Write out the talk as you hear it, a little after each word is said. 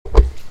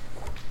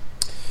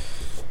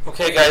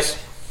Okay, guys,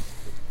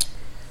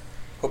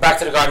 we're back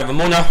to the Garden of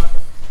Emunah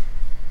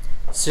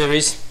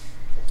series,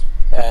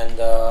 and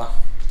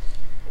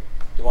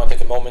we want to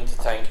take a moment to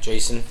thank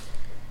Jason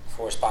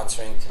for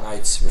sponsoring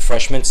tonight's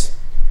refreshments.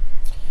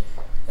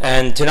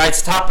 And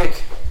tonight's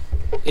topic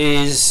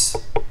is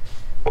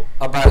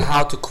about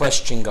how to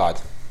question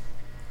God.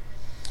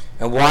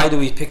 And why do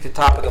we pick the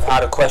topic of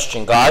how to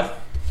question God?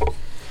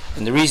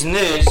 And the reason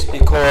is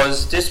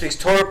because this week's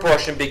Torah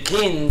portion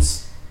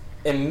begins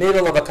in the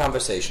middle of a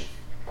conversation.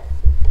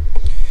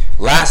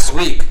 Last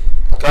week,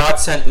 God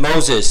sent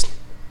Moses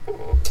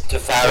to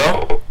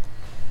Pharaoh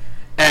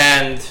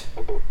and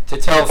to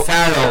tell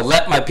Pharaoh,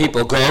 let my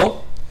people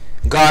go.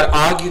 God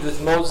argued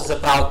with Moses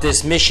about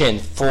this mission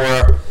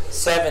for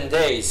 7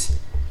 days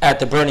at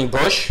the burning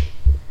bush.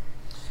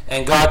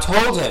 And God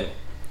told him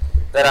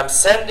that I'm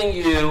sending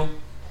you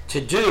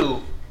to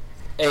do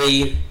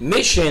a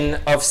mission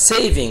of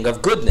saving,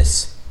 of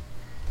goodness.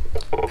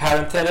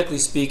 Parenthetically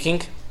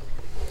speaking,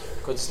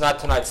 because it's not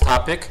tonight's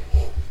topic,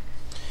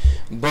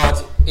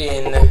 but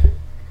in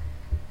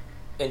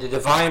the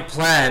divine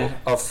plan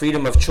of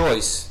freedom of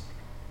choice,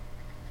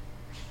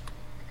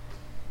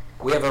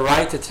 we have a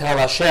right to tell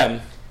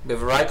Hashem, we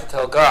have a right to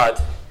tell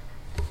God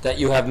that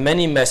you have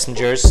many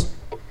messengers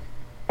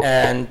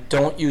and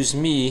don't use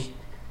me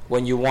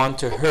when you want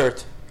to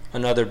hurt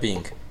another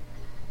being.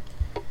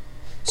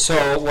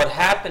 So what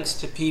happens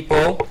to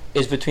people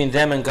is between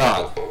them and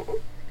God.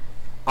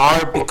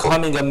 Our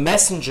becoming a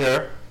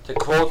messenger, to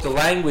quote the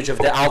language of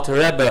the Alter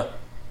Rebbe,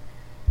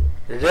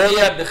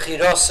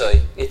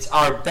 it's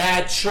our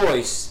bad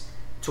choice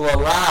to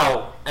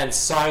allow and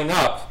sign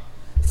up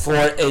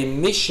for a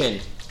mission,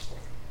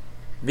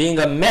 being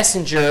a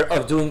messenger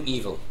of doing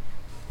evil.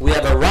 We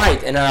have a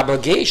right and an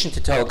obligation to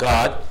tell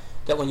God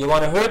that when you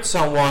want to hurt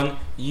someone,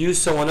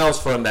 use someone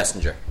else for a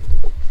messenger.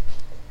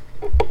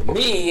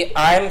 Me,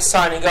 I'm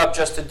signing up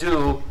just to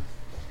do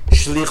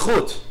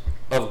shlichut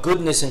of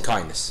goodness and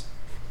kindness.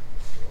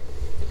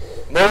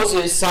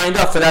 Moses signed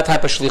up for that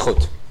type of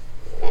shlichut.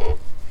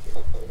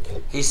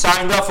 He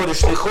signed up for the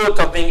shlichut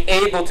of being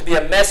able to be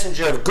a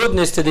messenger of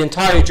goodness to the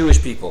entire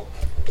Jewish people,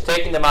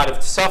 taking them out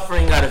of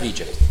suffering, out of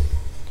Egypt.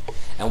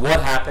 And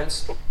what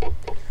happens?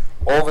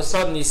 All of a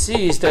sudden he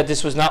sees that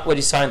this was not what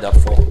he signed up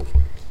for.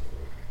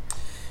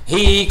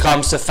 He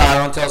comes to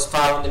Pharaoh and tells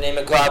Pharaoh, in the name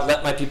of God,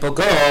 let my people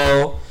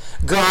go.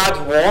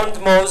 God warned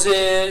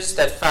Moses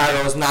that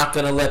Pharaoh is not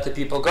going to let the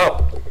people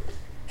go.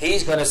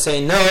 He's going to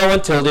say no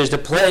until there's the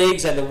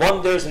plagues and the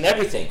wonders and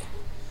everything.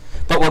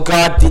 But what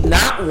God did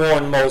not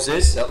warn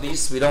Moses, at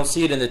least we don't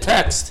see it in the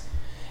text,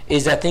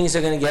 is that things are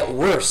going to get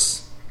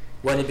worse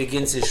when he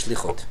begins his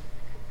shlichut.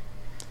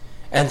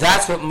 And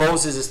that's what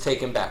Moses is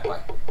taken back by.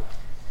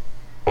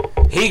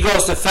 He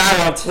goes to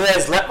Pharaoh and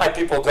says, let my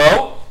people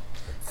go.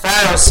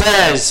 Pharaoh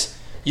says,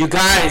 you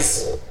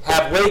guys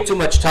have way too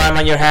much time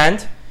on your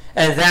hand,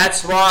 and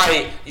that's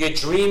why you're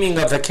dreaming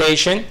of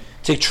vacation,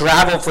 to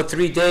travel for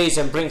 3 days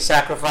and bring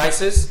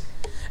sacrifices.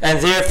 And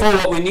therefore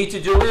what we need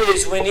to do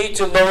is we need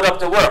to load up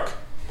the work,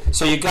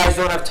 so you guys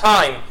don't have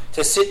time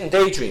to sit and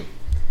daydream.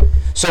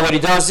 So what he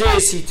does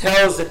is he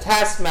tells the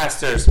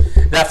taskmasters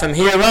that from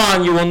here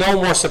on you will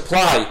no more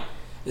supply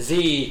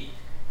the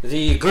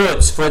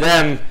goods for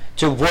them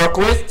to work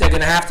with. They're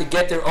going to have to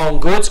get their own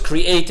goods,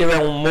 create their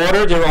own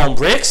mortar, their own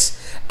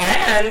bricks,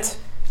 and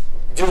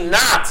do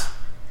not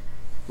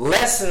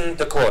lessen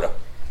the quota.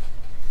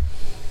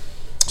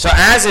 So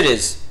as it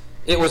is,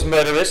 it was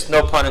murderous,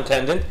 no pun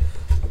intended,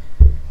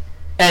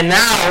 and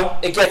now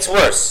it gets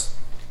worse.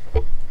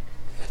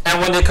 And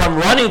when they come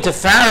running to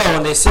Pharaoh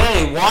and they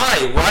say,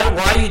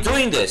 why are you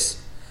doing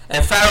this?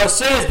 And Pharaoh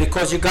says,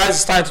 because you guys are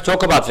starting to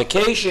talk about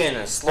vacation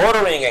and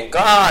slaughtering and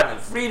God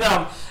and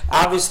freedom.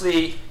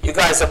 Obviously, you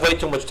guys have way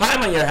too much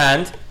time on your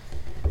hand.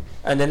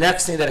 And the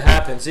next thing that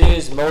happens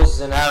is Moses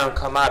and Aaron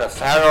come out of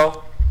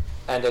Pharaoh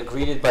and are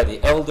greeted by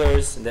the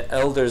elders. And the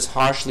elders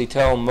harshly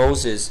tell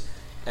Moses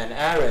and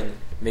Aaron,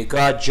 may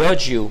God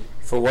judge you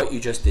for what you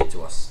just did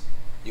to us.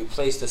 You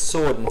placed a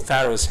sword in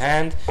Pharaoh's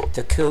hand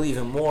to kill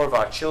even more of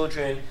our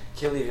children,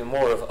 kill even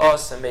more of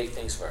us, and make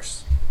things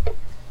worse.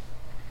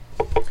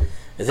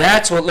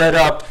 That's what led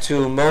up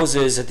to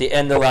Moses at the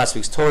end of last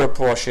week's Torah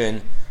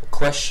portion,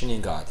 questioning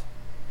God.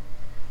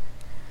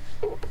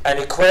 And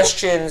he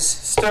questions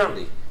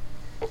sternly.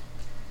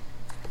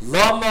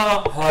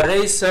 Lama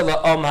haresa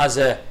la'am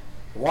hazeh.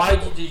 Why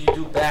did you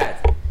do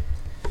bad?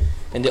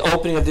 In the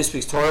opening of this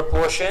week's Torah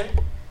portion,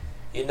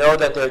 you know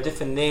that there are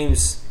different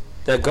names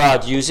that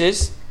God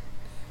uses.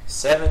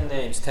 7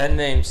 names, 10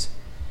 names.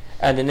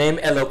 And the name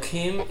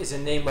Elohim is a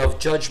name of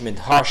judgment,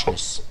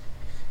 harshness.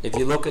 If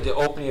you look at the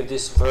opening of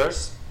this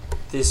verse,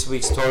 this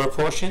week's Torah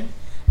portion,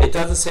 it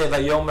doesn't say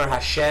Vayomer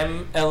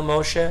Hashem El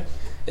Moshe.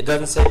 It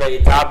doesn't say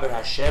Vayidaber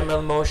Hashem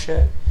El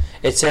Moshe.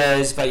 It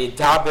says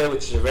Vayidaber,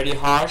 which is already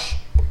harsh.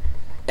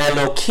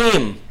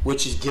 Elohim,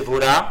 which is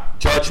Gevurah,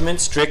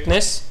 judgment,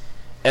 strictness.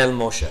 El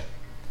Moshe.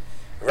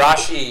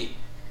 Rashi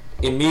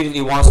immediately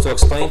wants to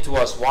explain to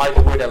us why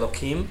the word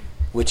Elohim,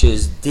 which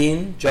is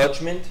din,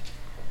 judgment.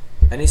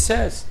 And he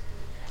says,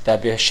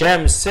 that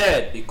Hashem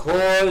said,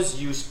 because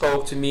you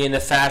spoke to me in the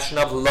fashion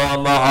of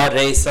Lama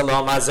Hare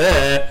Salam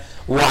Hazeh,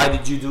 why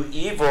did you do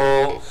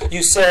evil?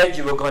 You said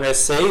you were going to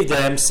save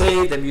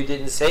them, you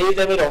didn't save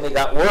them, it only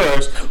got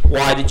worse.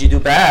 Why did you do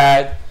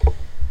bad?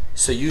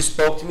 So you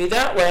spoke to me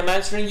that way, I'm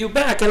answering you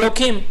back.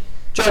 Elokim,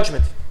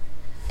 judgment.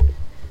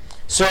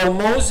 So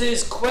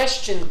Moses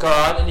questioned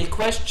God, and he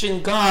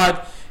questioned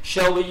God,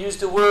 shall we use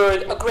the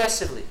word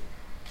aggressively?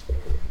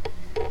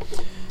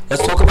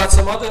 Let's talk about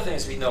some other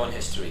things we know in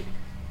history.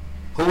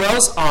 Who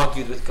else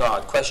argued with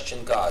God,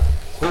 questioned God?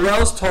 Who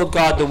else told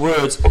God the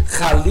words,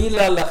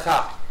 Chalila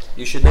Lacha?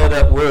 You should know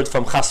that word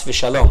from Chas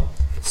v'Shalom,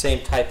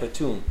 same type of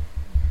tune.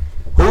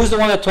 Who's the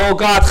one that told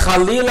God,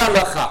 Chalila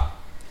Lacha?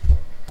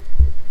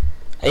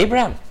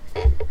 Abraham.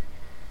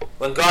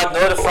 When God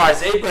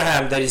notifies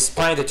Abraham that he's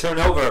planning to turn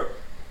over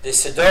the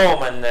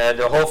Sodom and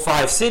the whole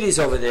 5 cities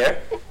over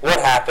there, what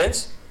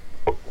happens?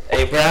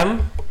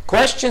 Abraham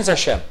questions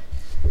Hashem.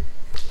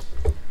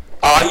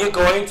 Are you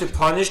going to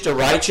punish the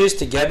righteous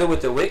together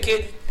with the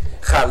wicked?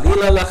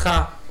 Chalila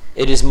Lacha.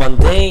 It is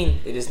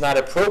mundane. It is not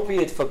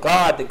appropriate for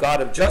God, the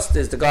God of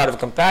justice, the God of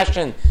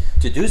compassion,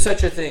 to do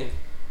such a thing.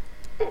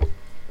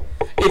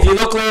 If you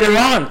look later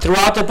on,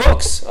 throughout the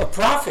books of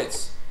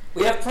prophets,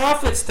 we have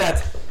prophets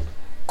that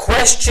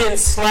questioned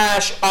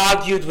 /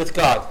 argued with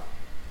God.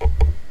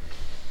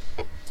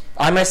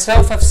 I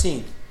myself have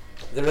seen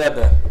the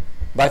Rebbe,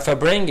 by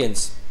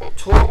Fabrengens,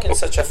 talk in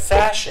such a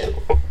fashion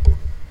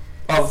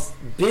of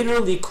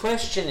bitterly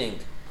questioning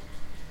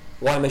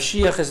why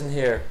Mashiach isn't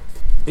here,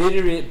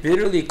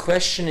 bitterly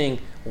questioning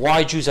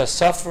why Jews are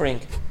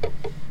suffering.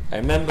 I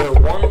remember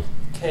one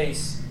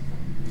case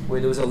where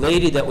there was a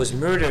lady that was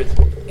murdered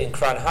in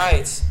Crown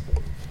Heights,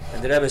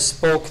 and the Rebbe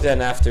spoke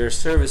then after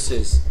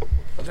services,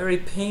 a very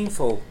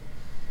painful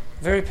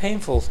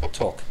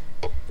talk.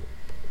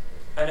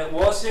 And it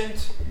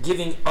wasn't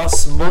giving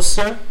us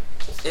Musar,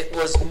 it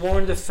was more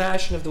in the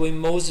fashion of the way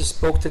Moses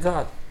spoke to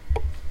God.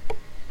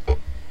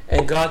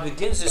 And God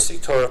begins this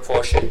Torah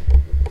portion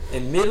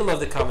in the middle of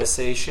the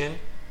conversation.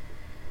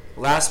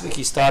 Last week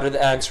he started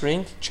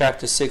answering,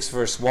 chapter 6,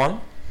 verse 1.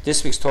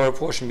 This week's Torah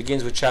portion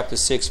begins with chapter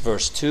 6,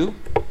 verse 2.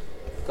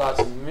 God's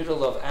in the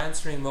middle of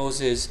answering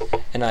Moses,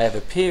 and I have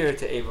appeared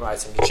to Abraham,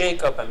 Isaac, and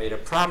Jacob. I made a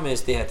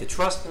promise. They had to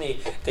trust me.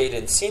 They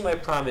didn't see my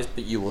promise,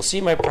 but you will see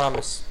my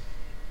promise.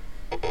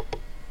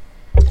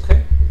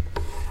 Okay?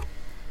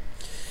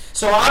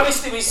 So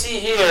obviously we see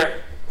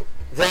here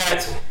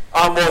that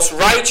our most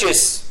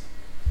righteous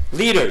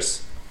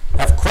leaders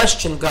have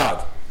questioned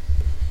God.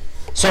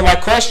 So my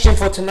question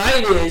for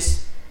tonight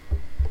is,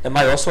 am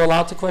I also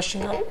allowed to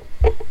question God?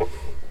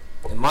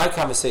 In my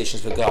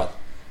conversations with God,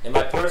 in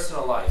my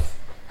personal life.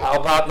 How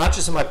about, not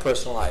just in my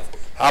personal life,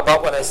 how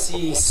about when I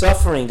see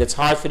suffering that's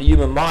hard for the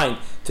human mind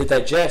to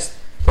digest,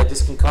 that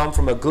this can come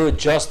from a good,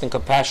 just, and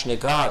compassionate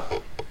God?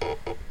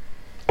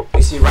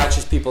 We see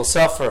righteous people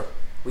suffer.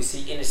 We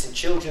see innocent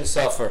children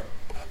suffer.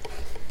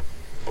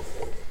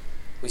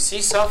 We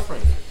see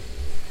suffering.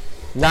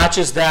 Not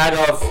just that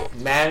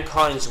of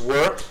mankind's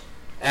work,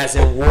 as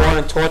in war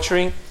and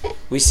torturing.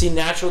 We see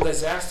natural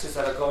disasters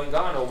that are going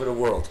on over the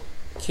world.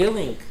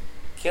 Killing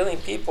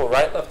people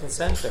right, left, and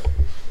center.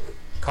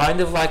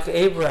 Kind of like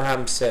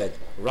Abraham said,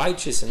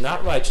 righteous and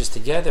not righteous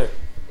together.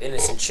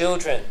 Innocent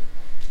children.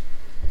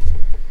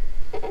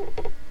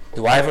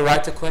 Do I have a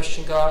right to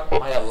question God?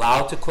 Am I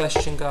allowed to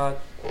question God?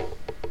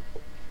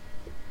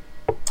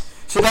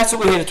 So that's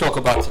what we're here to talk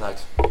about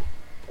tonight.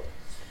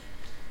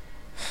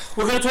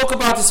 We're going to talk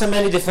about this on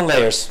many different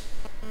layers.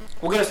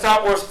 We're going to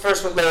start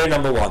first with layer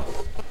number 1.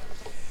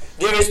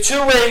 There is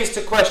 2 ways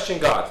to question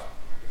God.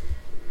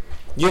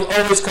 You'll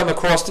always come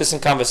across this in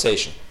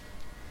conversation.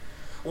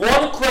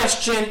 One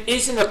question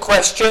isn't a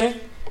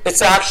question,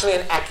 it's actually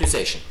an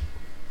accusation.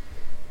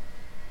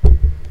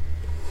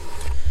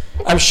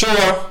 I'm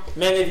sure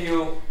many of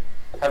you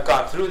have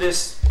gone through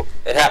this.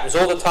 It happens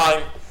all the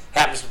time. It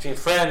happens between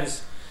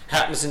friends. It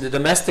happens in the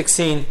domestic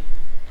scene,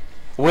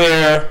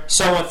 where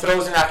someone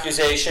throws an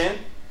accusation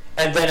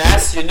and then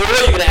asks you, "No,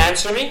 you're going to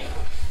answer me?"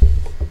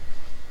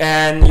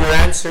 And your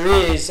answer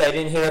is, "I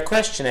didn't hear a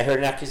question. I heard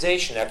an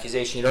accusation. An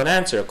accusation you don't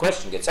answer. A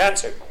question gets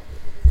answered."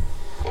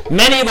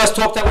 Many of us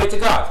talk that way to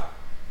God.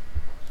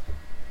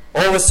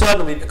 All of a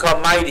sudden we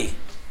become mighty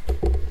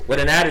with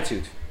an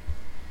attitude.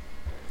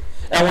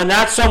 And we're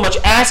not so much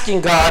asking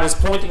God as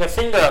pointing a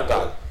finger at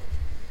God.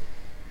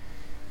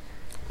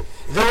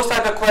 Those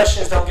type of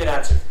questions don't get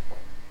answered.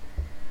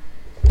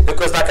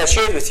 Because like I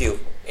shared with you,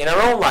 in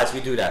our own lives we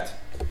do that.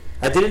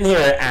 I didn't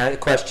hear a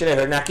question, I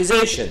heard an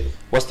accusation.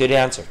 What's the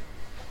answer?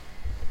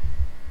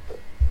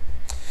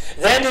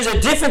 Then there's a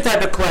different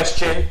type of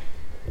question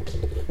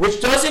which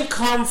doesn't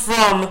come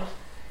from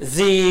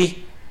the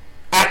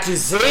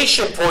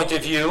accusation point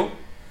of view.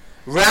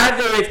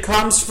 Rather, it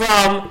comes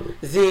from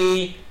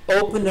the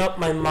open up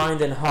my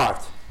mind and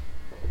heart.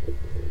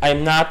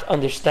 I'm not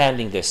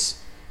understanding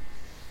this.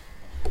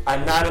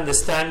 I'm not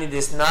understanding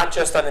this not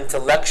just on an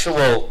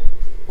intellectual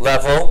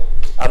level.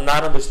 I'm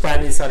not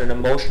understanding this on an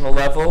emotional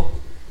level.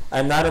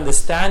 I'm not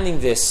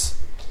understanding this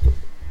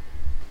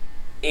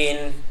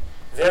in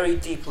very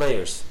deep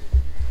layers.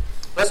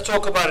 Let's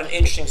talk about an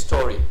interesting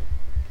story.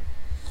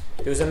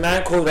 There was a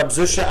man called Rabbi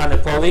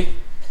Anapoli.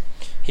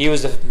 He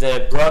was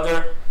the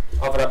brother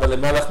of Rabbi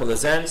Lemelech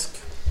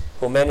Melezensk,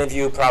 who many of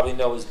you probably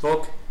know his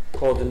book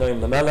called The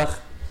Noam Lemelech.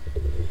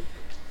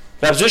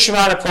 Rabbi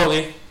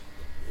Anapoli,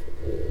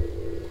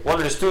 one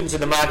of the students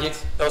in the Maggid,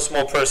 no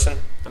small person,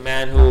 a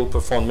man who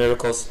performed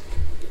miracles.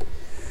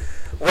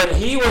 When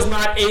he was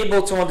not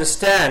able to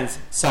understand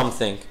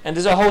something, and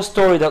there's a whole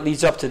story that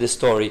leads up to this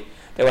story.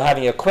 They were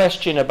having a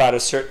question about a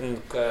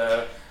certain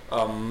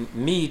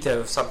meat,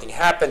 if something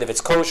happened, if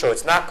it's kosher or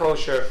it's not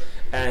kosher,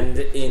 and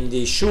in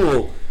the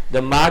shul,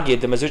 the Maggid,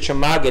 the Mazucha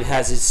Maggid,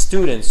 has his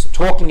students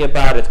talking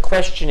about it,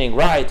 questioning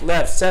right,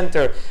 left,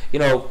 center,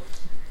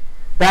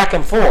 back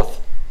and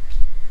forth.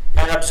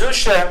 And Rabbi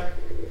Zusha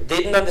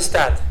didn't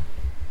understand.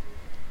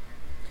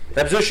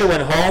 Rabbi Zusha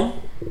went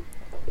home,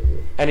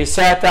 and he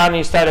sat down and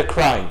he started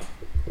crying.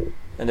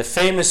 And the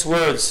famous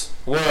words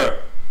were,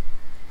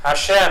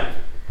 Hashem,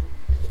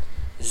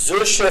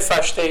 Zusha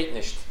versteht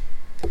nicht.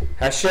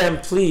 Hashem,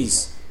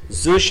 please,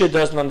 Zusha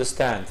doesn't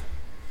understand.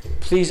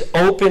 Please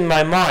open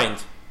my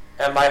mind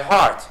and my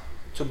heart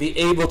to be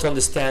able to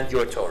understand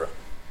your Torah.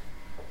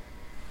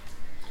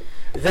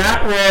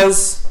 That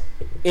was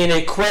in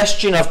a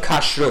question of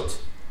kashrut.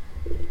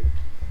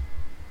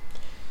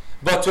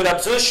 But to Rabbi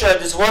Zusha,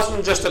 this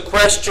wasn't just a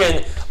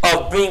question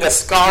of being a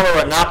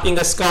scholar or not being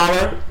a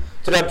scholar.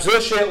 To Rabbi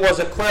Zusha, it was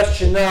a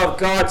question of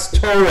God's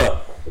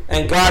Torah.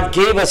 And God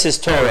gave us His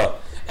Torah.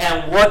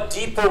 And what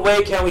deeper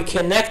way can we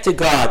connect to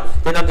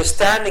God than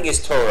understanding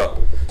His Torah?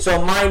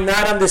 So my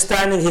not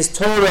understanding His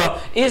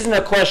Torah isn't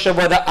a question of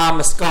whether I'm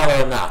a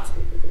scholar or not.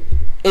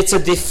 It's a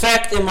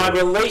defect in my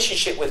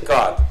relationship with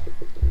God.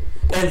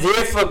 And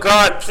therefore,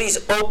 God, please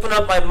open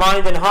up my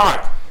mind and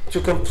heart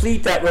to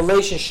complete that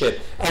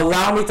relationship.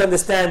 Allow me to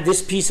understand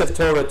this piece of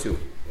Torah too.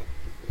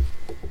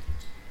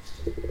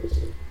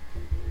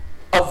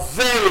 A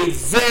very,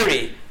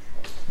 very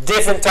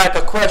different type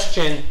of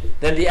question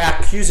than the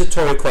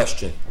accusatory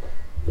question.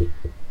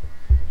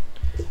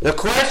 The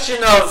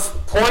question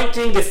of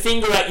pointing the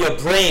finger at your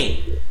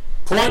brain,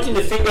 pointing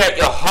the finger at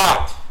your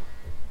heart,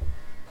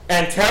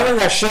 and telling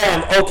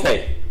Hashem,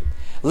 okay,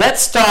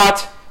 let's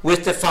start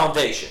with the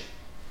foundation.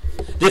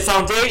 The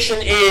foundation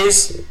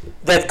is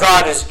that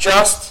God is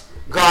just,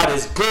 God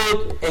is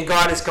good, and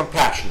God is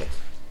compassionate.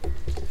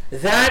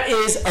 That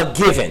is a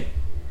given.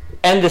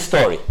 End of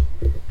story.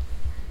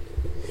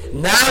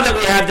 Now that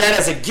we have that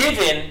as a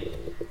given,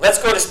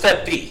 let's go to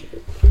step B.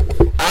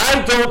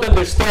 I don't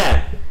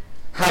understand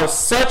how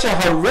such a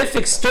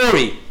horrific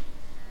story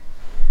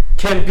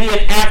can be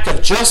an act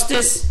of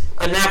justice,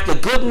 an act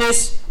of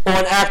goodness, or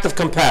an act of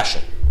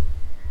compassion.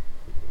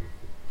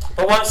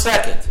 But 1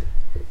 second.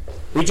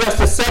 We just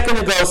a second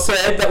ago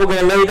said that we're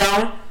going to lay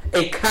down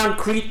a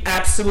concrete,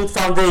 absolute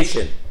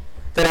foundation.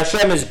 That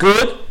Hashem is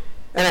good,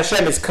 and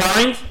Hashem is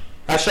kind,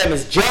 Hashem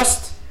is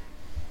just.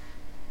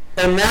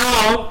 And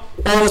now,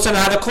 all of a sudden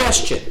I have a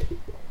question.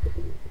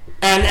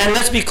 And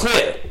let's be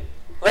clear.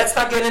 Let's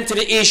not get into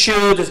the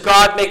issue, does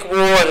God make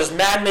war, does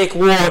man make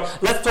war?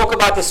 Let's talk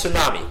about the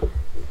tsunami.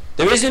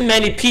 There isn't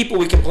many people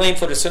we can blame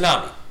for the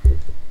tsunami.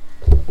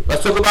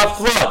 Let's talk about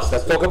floods,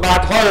 let's talk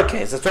about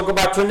hurricanes, let's talk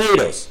about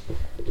tornadoes.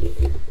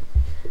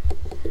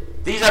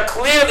 These are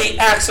clearly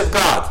acts of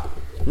God,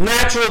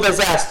 natural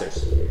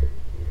disasters.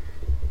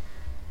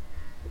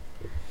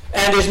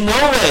 And there's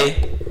no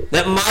way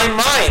that my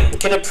mind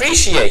can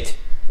appreciate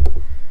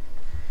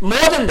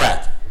more than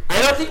that.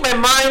 I don't think my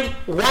mind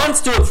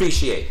wants to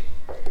appreciate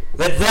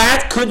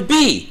that could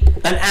be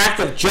an act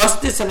of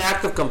justice, an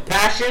act of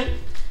compassion,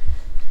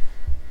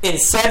 in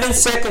 7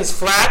 seconds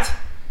flat,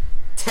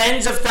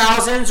 tens of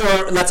thousands,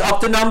 or let's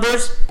up the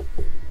numbers,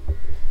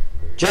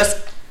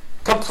 just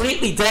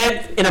completely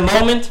dead in a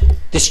moment,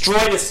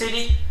 destroy the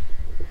city.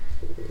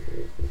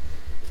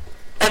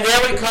 And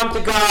then we come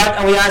to God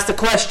and we ask the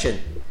question.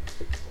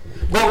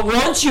 But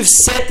once you've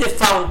set the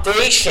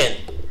foundation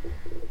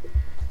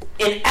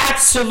in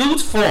absolute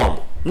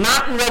form,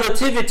 not in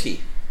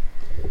relativity,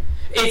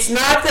 it's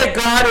not that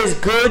God is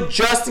good,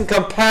 just, and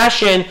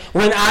compassion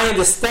when I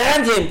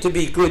understand Him to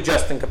be good,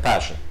 just, and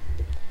compassion.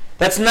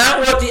 That's not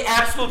what the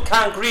absolute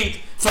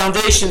concrete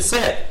foundation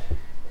said.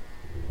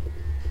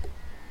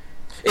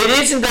 It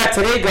isn't that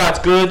today God's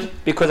good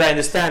because I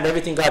understand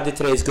everything God did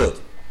today is good.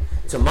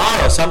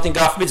 Tomorrow something,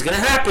 God forbid, is going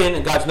to happen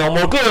and God's no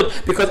more good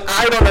because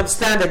I don't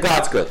understand that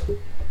God's good.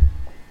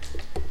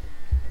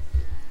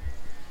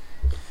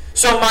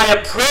 So my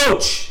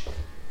approach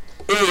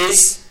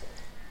is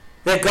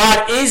that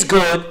God is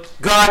good,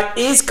 God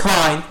is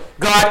kind,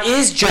 God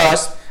is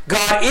just,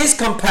 God is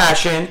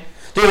compassion.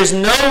 There is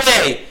no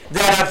way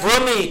that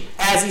Avrohom,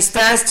 as he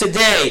stands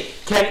today,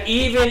 can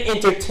even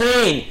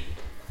entertain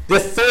the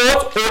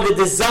thought or the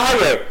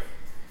desire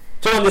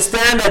to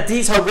understand that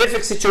these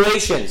horrific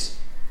situations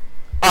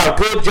are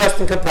good, just,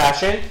 and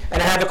compassion.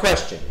 And I have a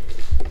question.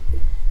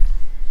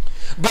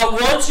 But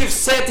once you've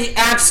set the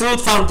absolute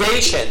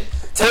foundation,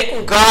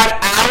 taking God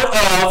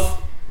out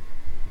of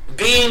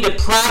being the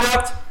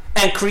product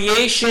and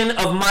creation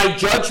of my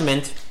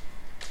judgment,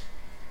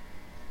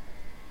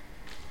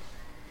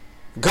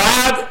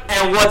 God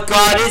and what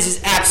God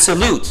is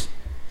absolute.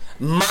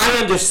 My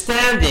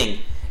understanding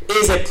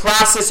is a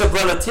process of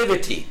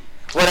relativity.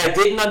 What I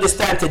didn't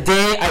understand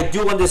today, I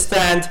do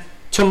understand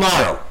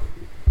tomorrow.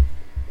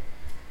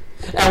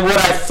 And what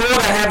I thought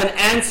I have an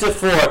answer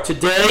for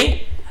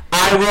today,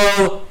 I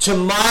will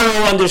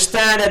tomorrow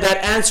understand that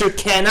that answer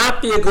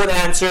cannot be a good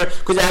answer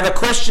because I have a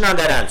question on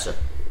that answer.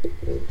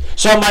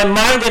 So my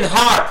mind and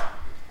heart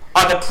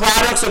are the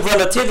products of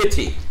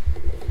relativity.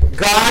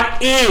 God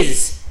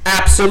is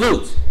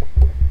absolute.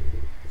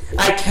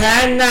 I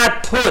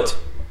cannot put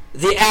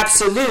the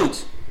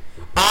absolute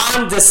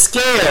on the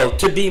scale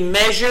to be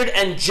measured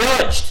and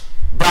judged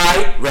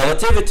by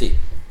relativity.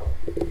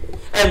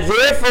 And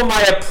therefore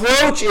my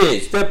approach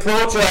is the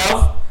approach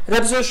of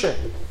Lipszyc.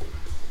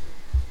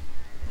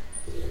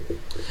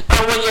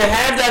 And when you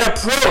have that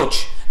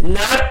approach,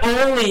 not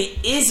only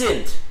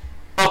isn't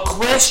a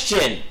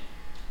question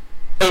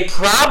a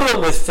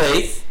problem with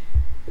faith,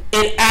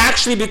 it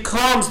actually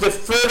becomes the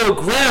fertile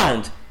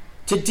ground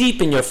to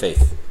deepen your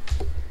faith.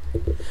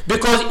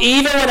 Because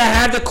even when I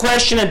have the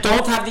question and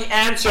don't have the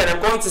answer, and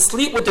I'm going to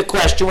sleep with the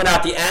question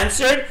without the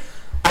answer,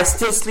 I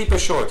still sleep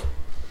assured.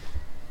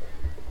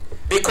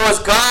 Because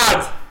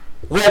God,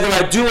 whether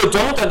I do or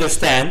don't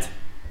understand,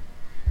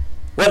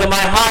 whether my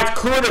heart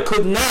could or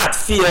could not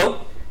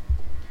feel,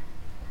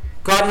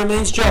 God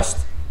remains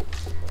just.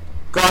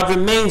 God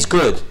remains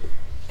good.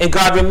 And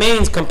God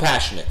remains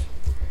compassionate.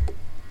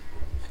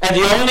 And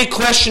the only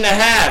question I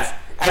have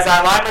as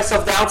I lie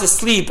myself down to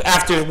sleep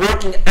after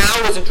working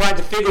hours and trying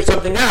to figure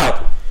something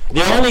out,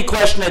 the only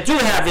question I do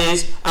have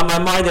is on my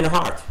mind and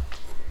heart.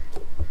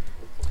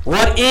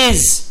 What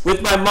is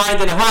with my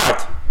mind and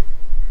heart?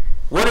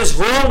 What is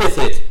wrong with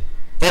it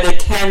that it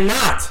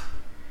cannot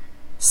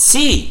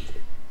see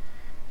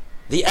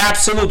the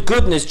absolute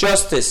goodness,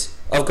 justice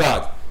of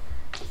God?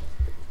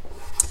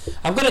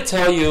 I'm going to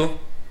tell you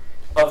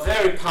a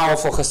very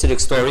powerful Hasidic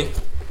story,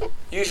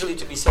 usually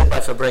to be said by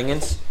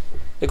Farbrengens,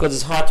 because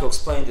it's hard to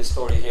explain this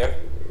story here.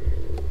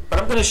 But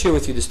I'm going to share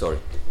with you the story.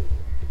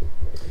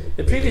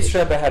 The previous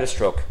Rebbe had a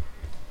stroke.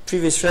 The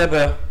previous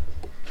Rebbe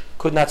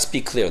could not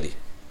speak clearly.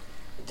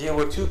 There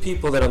were two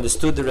people that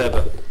understood the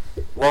Rebbe.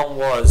 One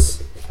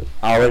was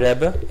our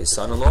Rebbe, his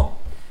son-in-law,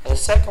 and the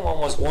second one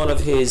was one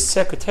of his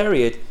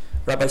secretariat,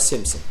 Rabbi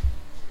Simpson.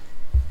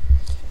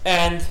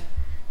 And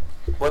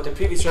what the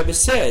previous Rebbe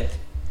said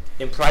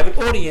in private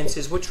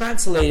audiences were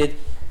translated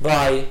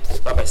by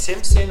Rabbi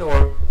Simpson,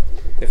 or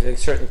if in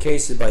certain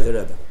cases by the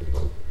Rebbe.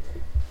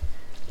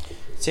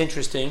 It's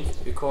interesting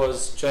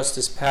because just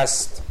this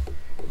past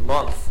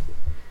month,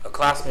 a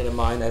classmate of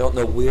mine, I don't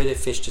know where they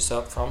fished this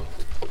up from,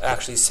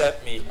 actually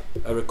sent me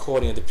a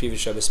recording of the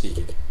previous Rebbe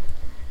speaking.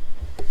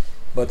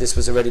 But this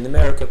was already in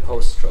America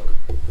post-stroke.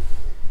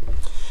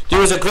 There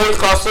was a great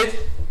chassid,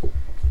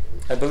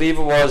 I believe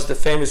it was the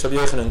famous Rabbi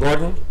Yochanan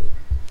Gordon,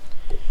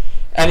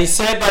 and he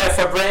said by a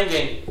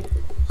Farbrengen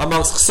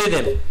amongst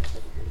Chassidim,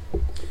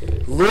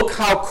 look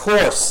how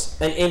coarse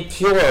and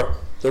impure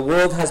the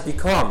world has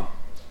become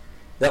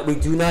that we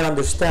do not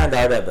understand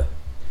our Rebbe.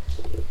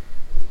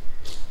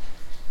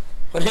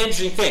 What an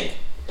interesting thing.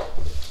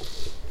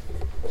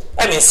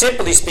 I mean,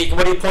 simply speaking,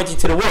 what are you pointing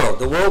to the world?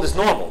 The world is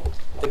normal.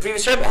 The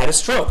previous Rebbe had a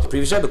stroke. The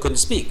previous Rebbe couldn't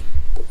speak.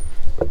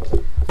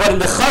 But in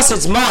the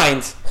chassid's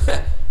mind,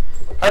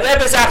 a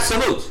Rebbe is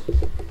absolute.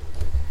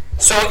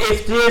 So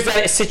if there's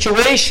a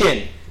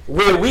situation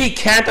where we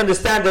can't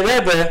understand the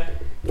Rebbe,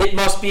 it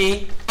must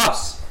be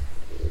us.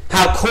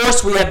 How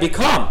coarse we have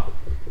become,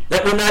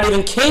 that we're not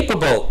even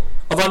capable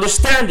of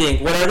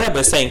understanding what our Rebbe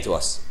is saying to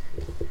us.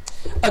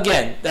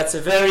 Again, that's a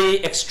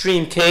very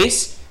extreme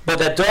case, but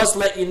that does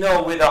let you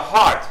know where the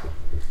heart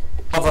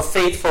of a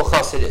faithful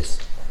chassid is.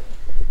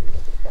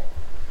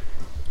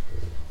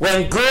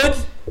 When good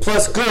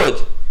plus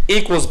good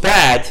equals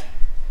bad,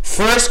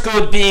 first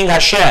good being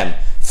Hashem,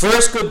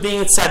 first good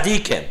being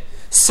tzaddikim,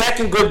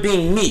 second good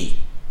being me,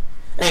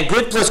 and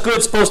good plus good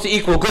is supposed to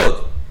equal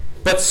good.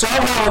 But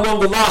somehow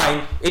along the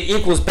line, it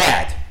equals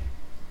bad.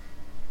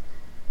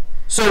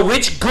 So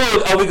which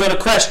good are we going to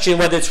question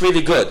whether it's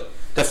really good?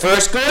 The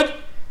first good,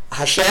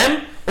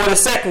 Hashem, or the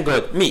second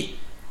good, me?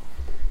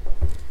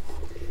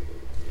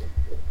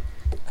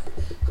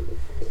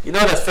 You know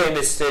that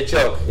famous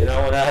joke, when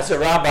I ask a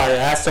rabbi, I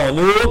ask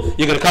someone,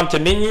 you're going to come to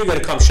Minyan, you're going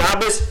to come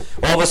Shabbos,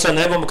 all of a sudden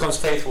everyone becomes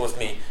faithful with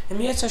me. And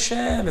me, it's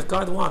Hashem, if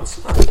God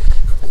wants.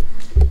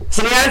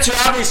 So the answer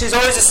obviously is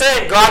always the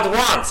same, God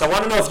wants. I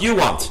want to know if you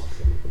want.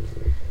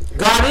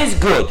 God is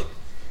good.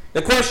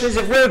 The question is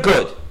if we're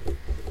good.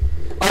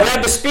 Our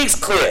Rebbe speaks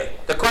clear.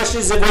 The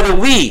question is whether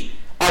we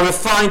are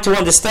refined to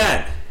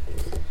understand.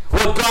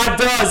 What God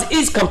does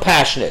is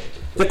compassionate.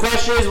 The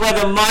question is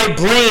whether my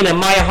brain and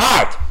my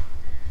heart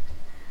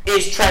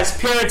is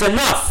transparent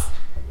enough,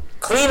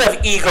 clean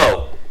of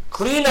ego,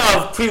 clean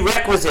of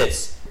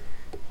prerequisites,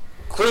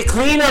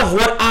 clean of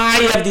what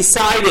I have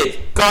decided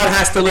God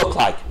has to look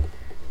like.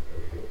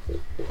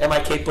 Am I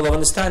capable of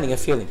understanding and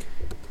feeling?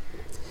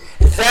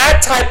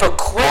 That type of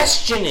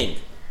questioning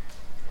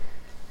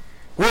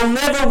will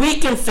never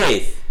weaken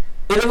faith.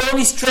 It will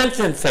only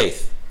strengthen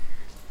faith.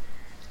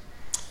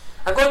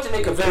 I'm going to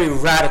make a very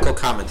radical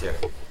comment here.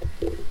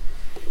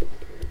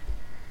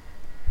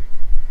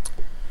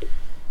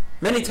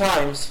 Many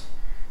times,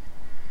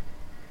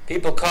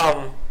 people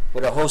come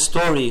with a whole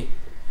story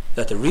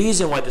that the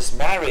reason why this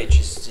marriage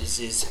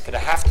is going to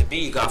have to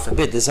be, God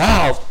forbid,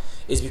 dissolved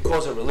is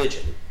because of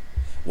religion.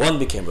 One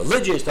became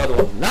religious, the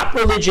other one not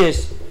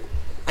religious,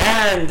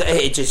 and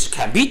it just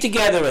can't be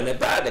together, and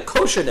the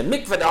kosher, the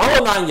mikveh, the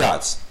whole 9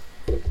 yards.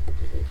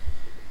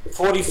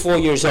 44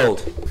 years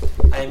old.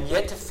 I am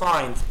yet to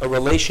find a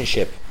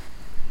relationship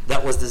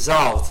that was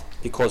dissolved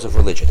because of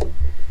religion.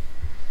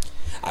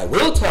 I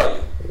will tell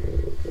you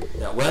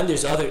that when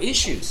there's other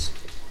issues,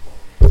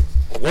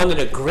 one of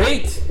the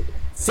great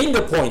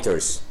finger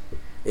pointers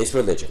is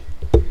religion.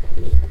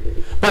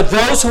 But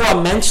those who are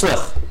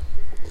menschlich,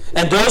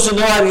 and those who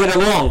know how to get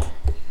along,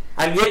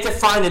 I'm yet to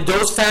find in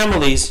those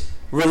families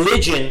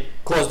religion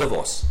caused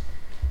divorce.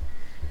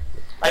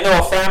 I know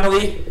a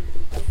family,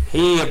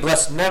 a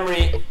blessed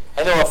memory,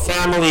 I know a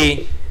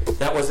family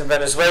that was in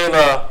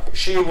Venezuela.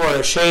 She wore a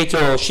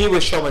sheitel. She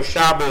was Shomer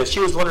Shabbos. She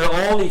was one of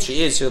the only,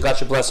 God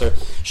should bless her.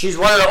 She's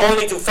one of the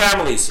only 2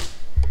 families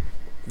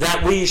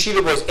that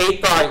yeshiva was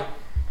ate by.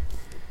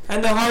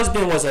 And the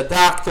husband was a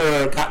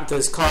doctor, got into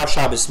his car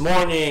Shabbos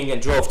morning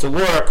and drove to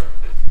work.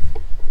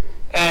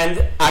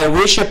 And I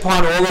wish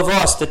upon all of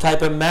us the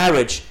type of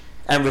marriage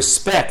and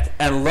respect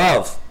and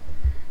love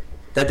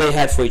that they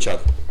had for each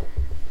other.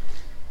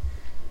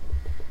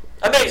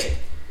 Amazing.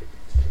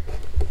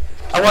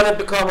 I want to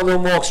become a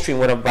little more extreme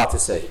what I'm about to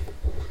say.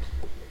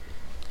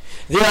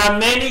 There are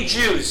many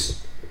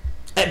Jews,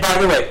 and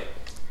by the way,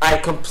 I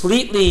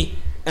completely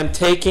am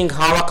taking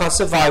Holocaust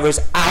survivors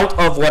out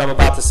of what I'm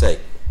about to say.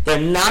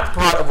 They're not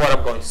part of what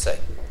I'm going to say.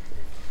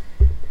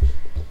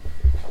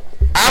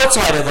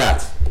 Outside of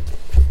that,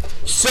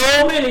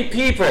 so many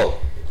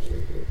people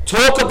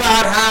talk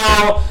about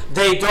how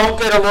they don't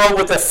get along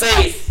with the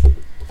faith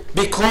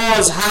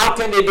because how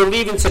can they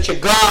believe in such a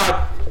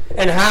God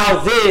and how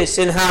this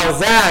and how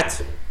that.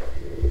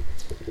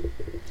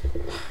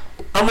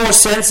 A more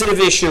sensitive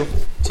issue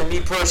to me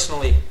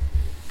personally.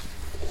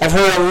 I've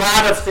heard a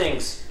lot of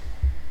things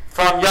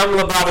from young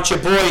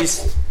Lubavitcher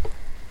boys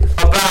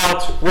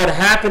about what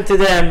happened to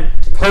them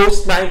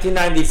post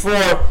 1994,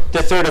 the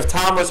 3rd of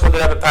Tammuz, when they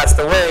ever passed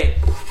away.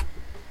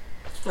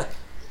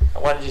 I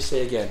wanted to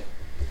say again,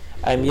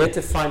 I'm yet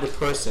to find a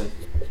person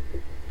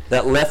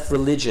that left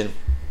religion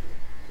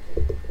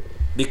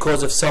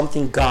because of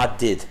something God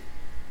did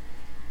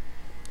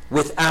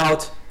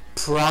without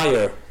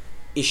prior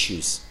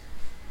issues.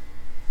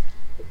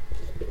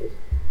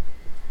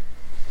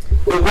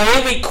 The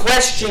way we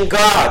question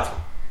God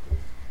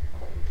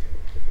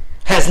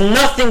has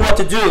nothing what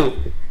to do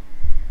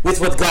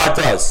with what God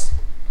does.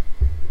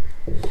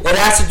 It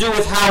has to do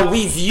with how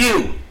we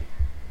view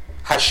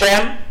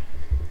Hashem,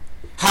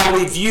 how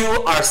we view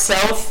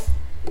ourselves.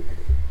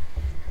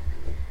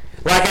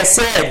 Like I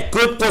said,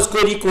 good plus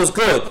good equals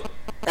good.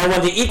 And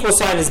when the equal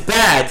sign is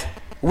bad,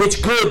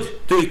 which good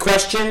do we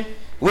question?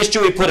 Which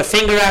do we put a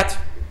finger at?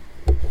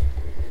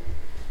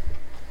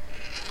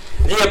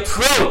 The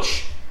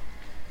approach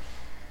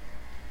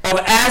of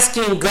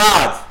asking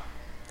God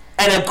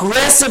and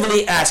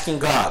aggressively asking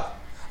God,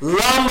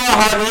 Lama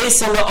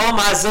haresa la'om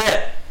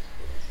hazeh.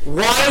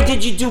 Why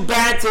did you do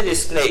bad to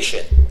this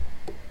nation?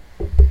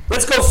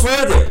 Let's go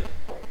further.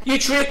 You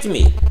tricked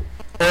me.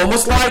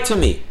 Almost lied to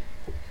me.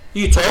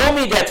 You told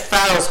me that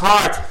Pharaoh's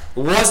heart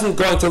wasn't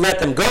going to let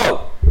them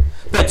go.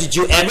 But did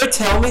you ever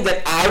tell me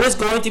that I was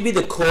going to be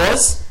the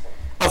cause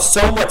of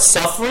so much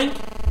suffering?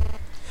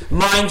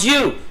 Mind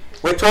you,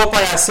 we're taught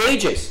by our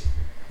sages,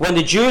 when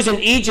the Jews in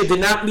Egypt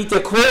did not meet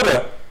their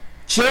quota,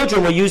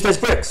 children were used as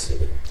bricks.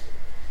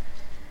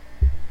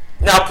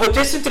 Now put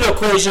this into the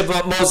equation of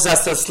what Moses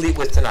has to sleep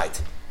with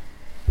tonight.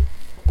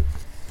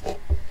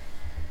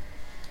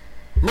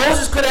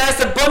 Moses could have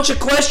asked a bunch of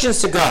questions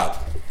to God.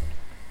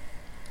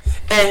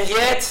 And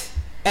yet,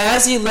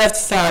 as he left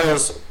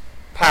Pharaoh's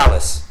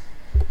palace,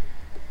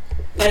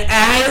 and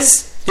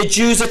as the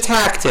Jews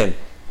attacked him,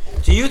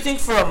 do you think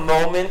for a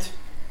moment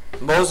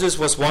Moses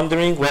was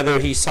wondering whether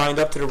he signed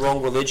up to the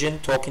wrong religion,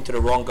 talking to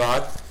the wrong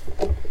God?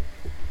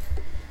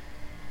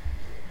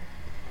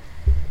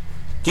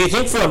 Do you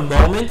think for a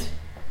moment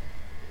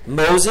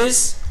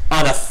Moses,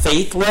 on a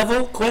faith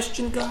level,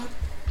 questioned God?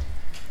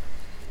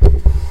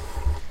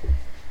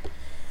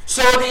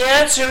 So the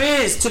answer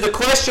is, to the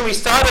question we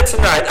started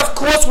tonight, of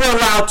course we're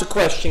allowed to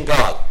question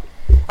God.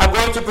 I'm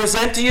going to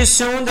present to you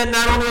soon that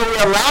not only are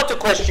we allowed to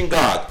question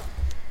God,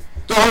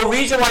 the whole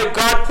reason why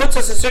God puts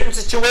us in certain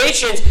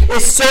situations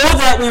is so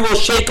that we will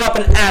shake up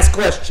and ask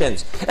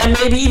questions, and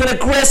maybe even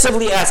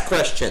aggressively ask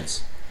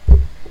questions.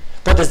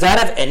 But does that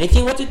have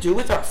anything what to do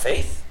with our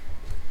faith?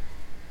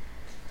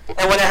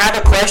 And when I have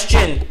a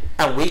question,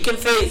 I'm weak in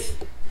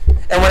faith.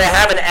 And when I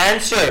have an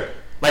answer,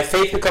 my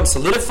faith becomes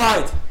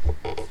solidified.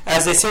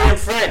 As they say in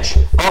French,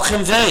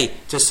 Ochem vei,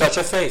 to such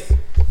a faith.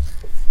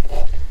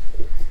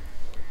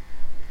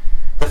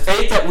 The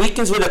faith that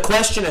weakens with a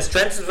question and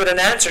strengthens with an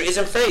answer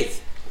isn't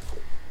faith.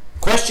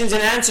 Questions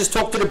and answers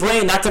talk to the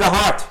brain, not to the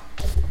heart.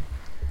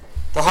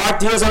 The heart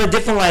deals on a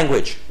different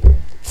language.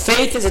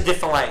 Faith is a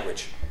different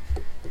language.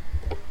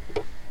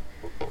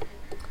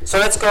 So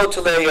let's go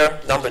to layer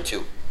number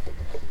 2.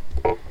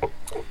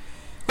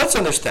 Let's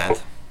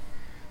understand.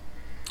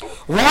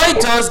 Why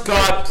does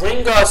God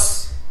bring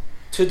us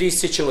to these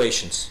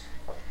situations?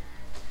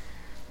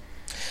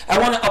 I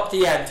want to up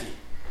the ante.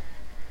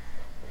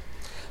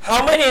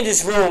 How many in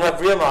this room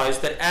have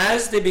realized that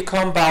as they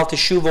become Baal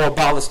Teshuvah or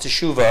Baalas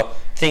Teshuvah,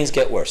 things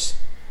get worse?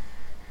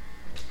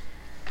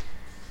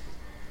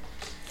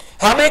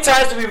 How many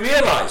times do we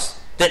realize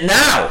that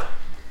now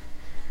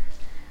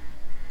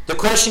the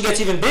question gets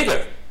even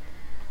bigger?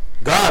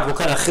 God, what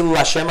kind of Chilul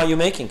Hashem are you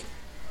making?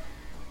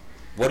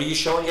 What are you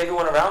showing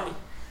everyone around me?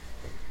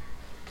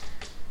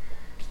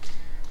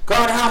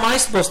 God, how am I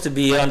supposed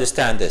to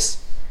understand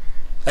this?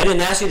 I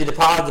didn't ask you to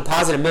deposit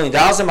 $1 million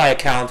in my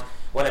account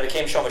when I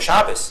became Shomer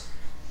Shabbos.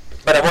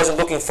 But I wasn't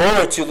looking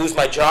forward to lose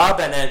my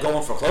job and then go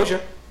in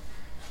foreclosure.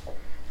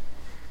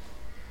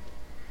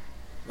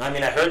 I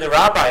mean, I heard the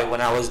rabbi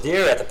when I was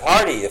there at the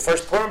party, the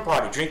first Purim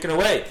party, drinking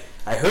away.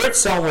 I heard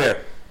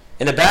somewhere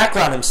in the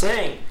background him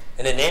saying,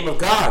 in the name of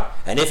God,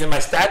 and if in my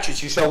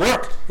statutes you shall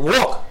walk,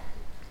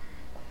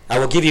 I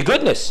will give you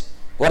goodness.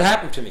 What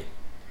happened to me?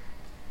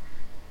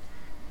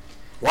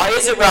 Why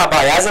is it,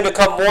 Rabbi? As I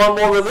become more and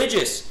more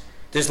religious,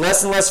 there's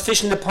less and less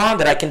fish in the pond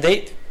that I can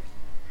date.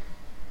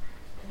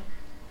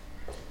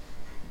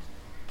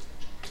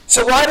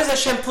 So why does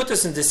Hashem put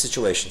us in these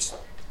situations?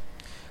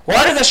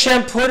 Why does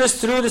Hashem put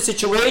us through the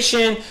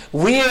situation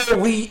where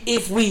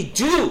if we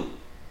do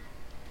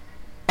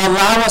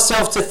allow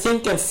ourselves to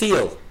think and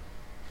feel,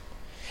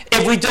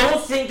 if we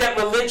don't think that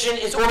religion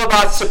is all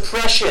about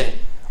suppression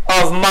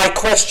of my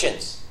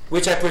questions,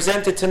 which I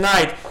presented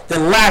tonight, the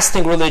last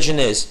thing religion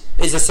is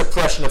a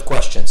suppression of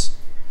questions.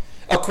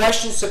 A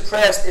question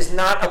suppressed is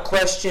not a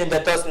question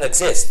that doesn't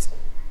exist.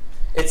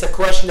 It's a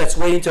question that's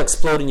waiting to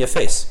explode in your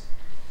face.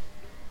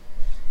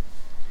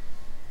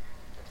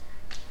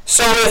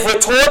 So if we're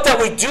taught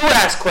that we do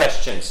ask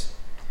questions,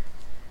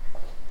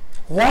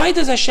 why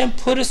does Hashem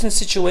put us in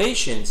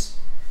situations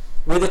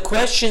where the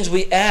questions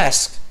we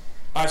ask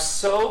are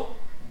so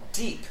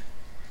deep?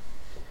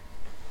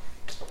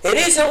 It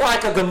isn't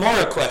like a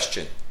Gemara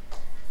question.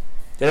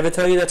 Did I ever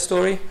tell you that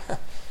story?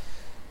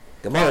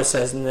 Gemara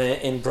says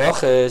in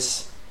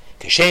Brachas,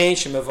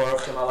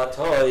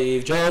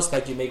 just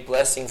like you make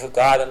blessing for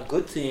God on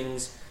good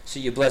things, so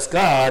you bless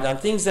God on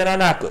things that are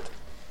not good.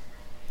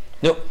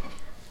 No.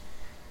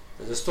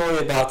 There's a story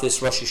about this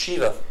Rosh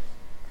Yeshiva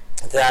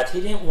that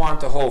he didn't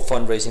want the whole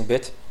fundraising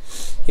bit.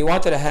 He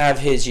wanted to have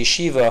his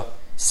yeshiva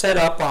set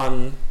up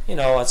on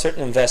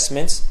certain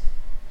investments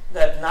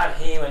that not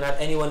him and not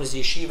anyone in his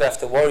yeshiva have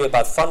to worry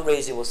about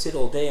fundraising. We'll sit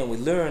all day and we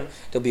learn.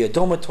 There'll be a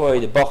dormitory,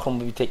 the Avrohom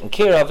will be taken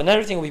care of, and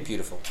everything will be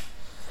beautiful.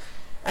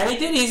 And he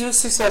did. He was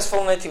successful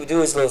in it. He would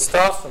do his little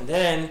stuff, and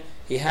then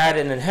he had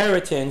an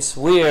inheritance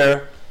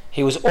where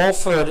he was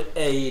offered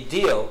a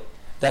deal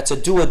that's a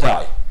do or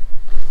die.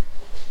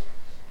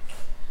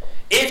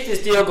 If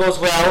this deal goes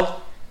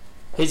well,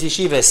 his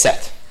yeshiva is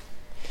set.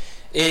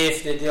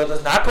 If the deal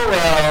does not go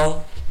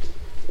well,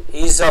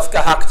 he's of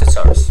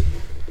Gahaktasaris.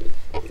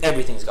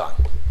 Everything's gone.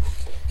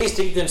 He's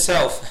thinking to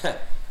himself,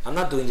 I'm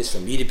not doing this for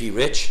me to be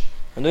rich.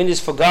 I'm doing this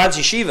for God's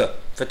yeshiva,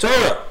 for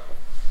Torah.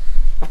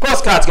 Of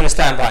course God's going to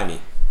stand by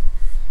me.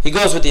 He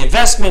goes with the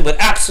investment, with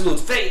absolute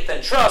faith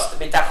and trust,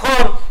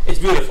 bitachon. It's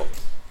beautiful.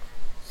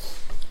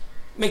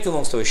 Make the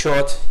long story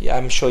short,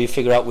 I'm sure you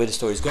figure out where the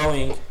story's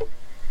going.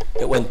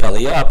 It went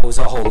belly up. It was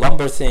a whole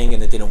lumber thing,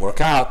 and it didn't work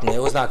out, and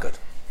it was not good.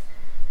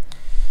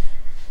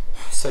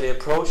 So they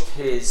approached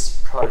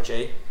his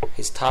protege,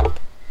 his top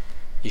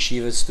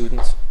yeshiva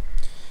student,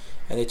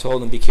 and they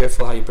told him, be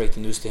careful how you break the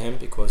news to him,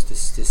 because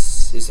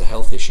this is a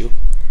health issue.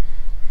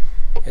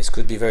 This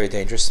could be very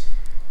dangerous,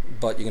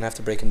 but you're going to have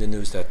to break him the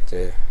news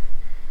that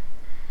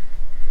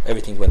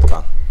everything went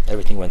gone.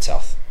 Everything went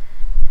south.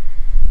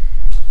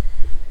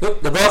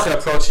 Look, the Bracha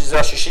approaches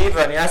Rosh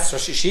Yeshiva and he asks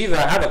Rosh Yeshiva,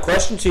 I have a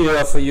question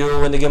for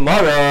you in the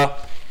Gemara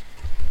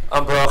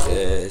on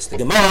Brachas. The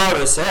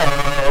Gemara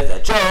said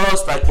that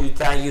just like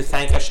you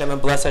thank Hashem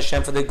and bless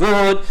Hashem for the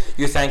good,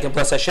 you thank and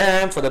bless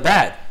Hashem for the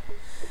bad.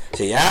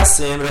 So he asks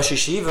him, Rosh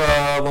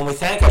Yeshiva, when we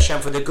thank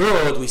Hashem for the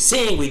good, we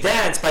sing, we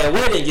dance. By a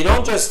wedding, you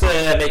don't just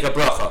make a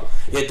bracha.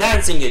 You're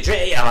dancing, you're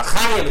drinking,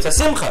 it's a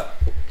simcha.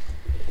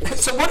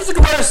 So what is the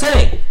Gemara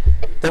saying?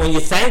 That when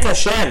you thank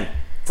Hashem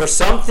for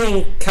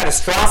something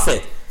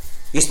catastrophic,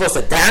 you're supposed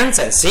to dance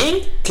and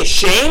sing?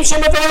 Kishem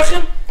Shem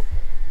Avrohom?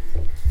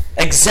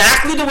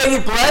 Exactly the way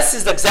you bless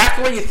is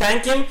exactly the way you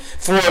thank Him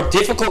for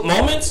difficult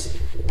moments?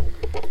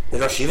 The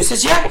Rosh Yeshiva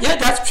says, yeah,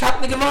 that's Pshat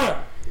in the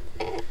Gemara.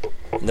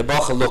 And the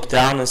Bracha looked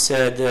down and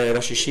said,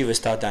 Rosh Yeshiva,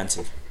 start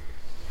dancing.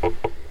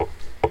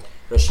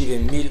 Rosh Yeshiva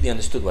immediately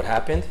understood what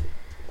happened,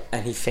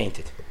 and he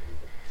fainted.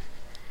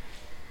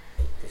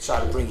 They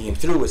started bringing him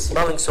through with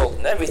smelling salt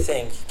and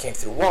everything. He came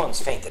through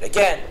once, fainted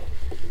again.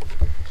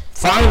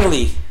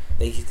 Finally,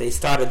 they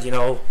started,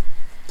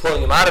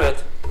 pulling him out of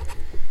it.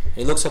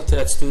 He looks up to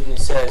that student and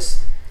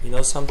says, you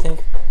know something?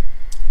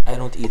 I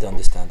don't either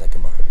understand that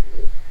Gemara.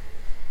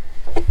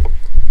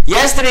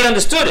 Yesterday I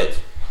understood it,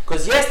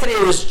 because yesterday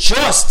it was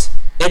just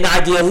an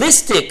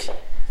idealistic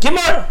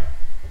Gemara.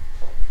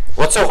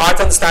 What's so hard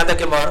to understand the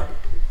Gemara?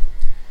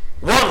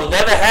 One who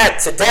never had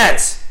to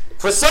dance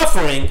for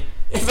suffering,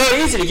 it's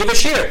very easy to give a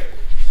shir.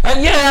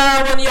 And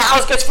yeah, when your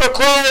house gets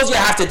foreclosed, you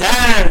have to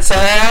dance.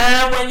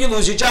 And when you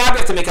lose your job, you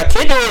have to make a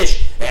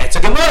kiddush. It's a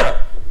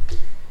Gemara.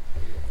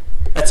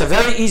 That's a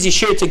very easy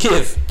shir to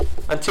give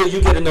until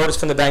you get a notice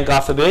from the bank, God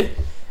forbid,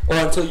 or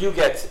until you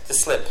get the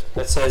slip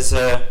that says,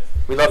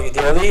 we love you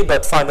dearly,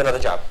 but find another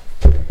job.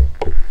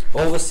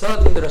 All of a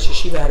sudden, the Rosh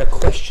Yeshiva had a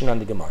question on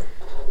the Gemara.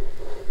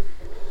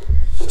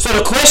 So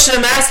the question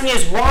I'm asking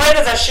is, why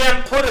does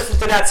Hashem put us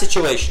into that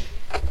situation?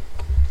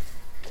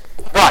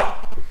 Why?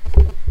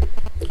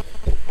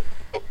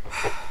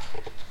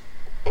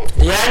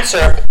 The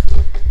answer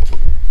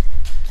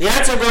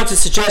I'm going to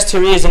suggest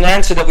here is an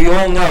answer that we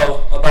all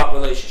know about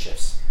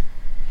relationships.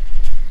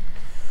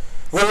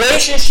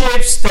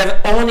 Relationships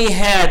that only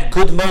had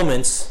good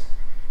moments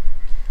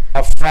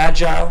are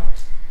fragile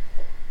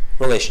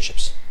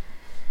relationships.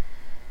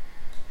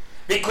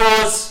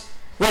 Because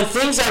when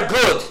things are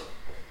good,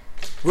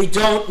 we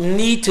don't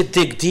need to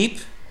dig deep,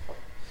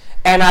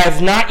 and I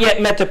have not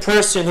yet met the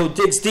person who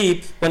digs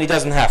deep when he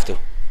doesn't have to.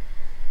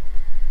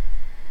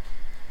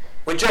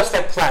 We're just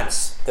like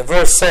plants. The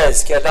verse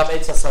says, Ki Adam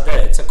Eitz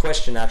HaSadeh. It's a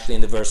question actually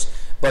in the verse,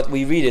 but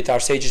we read it, our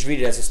sages read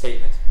it as a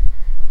statement.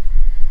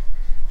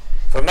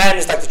 For man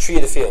is like the tree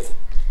of the field.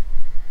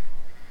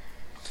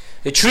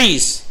 The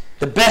trees,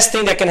 the best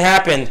thing that can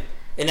happen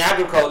in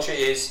agriculture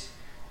is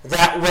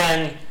that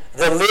when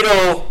the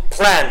little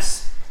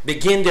plants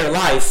begin their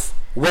life,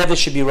 weather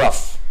should be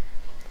rough,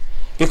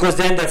 because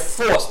then they're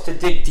forced to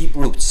dig deep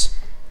roots.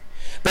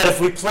 But if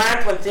we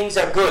plant when things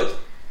are good,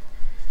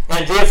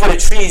 and therefore the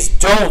trees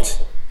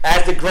don't,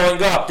 as they're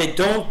growing up, they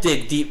don't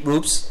dig deep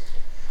roots,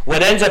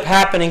 what ends up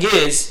happening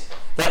is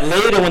that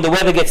later when the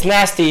weather gets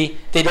nasty,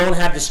 they don't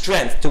have the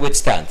strength to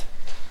withstand.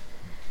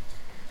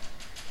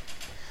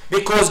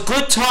 Because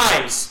good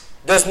times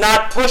does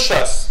not push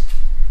us,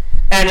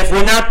 and if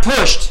we're not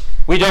pushed,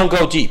 we don't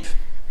go deep.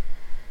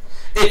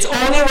 It's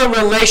only when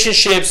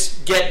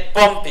relationships get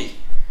bumpy,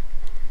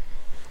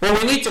 when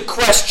we need to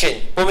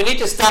question, when we need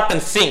to stop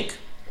and think,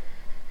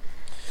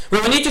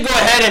 when we need to go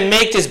ahead and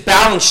make this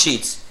balance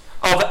sheet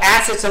of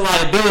assets and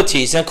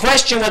liabilities and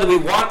question whether we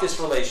want this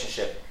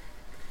relationship.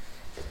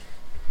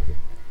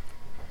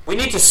 We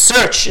need to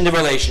search in the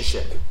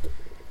relationship.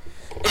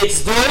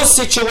 It's those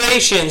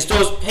situations,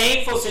 those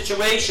painful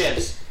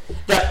situations,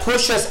 that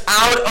push us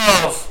out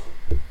of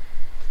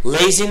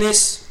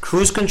laziness,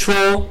 cruise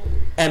control,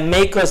 and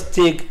make us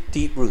dig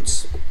deep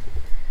roots.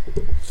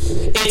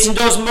 It's in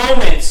those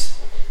moments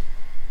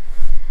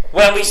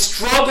when we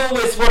struggle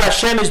with what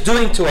Hashem is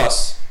doing to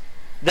us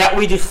that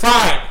we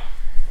define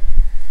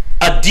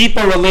a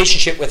deeper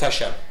relationship with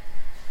Hashem.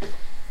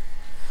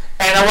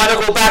 And I want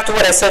to go back to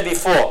what I said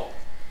before.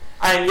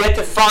 I am yet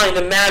to find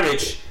a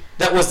marriage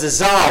that was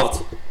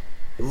dissolved,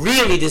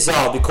 really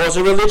dissolved, because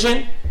of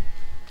religion,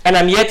 and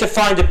I'm yet to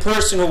find a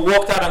person who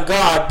walked out on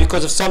God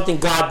because of something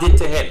God did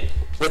to him,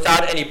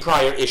 without any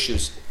prior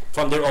issues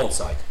from their own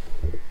side.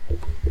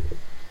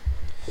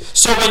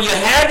 So when you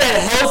have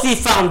that healthy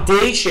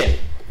foundation,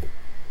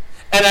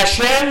 and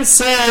Hashem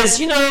says,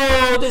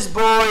 this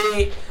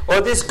boy or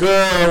this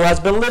girl has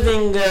been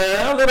living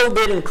a little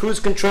bit in cruise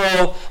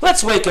control,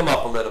 let's wake him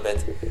up a little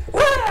bit.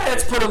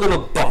 Let's put a little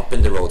bump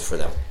in the road for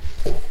them.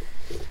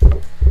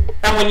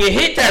 And when you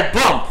hit that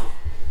bump,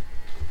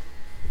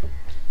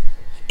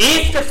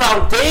 if the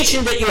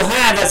foundation that you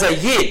have as a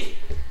Yid,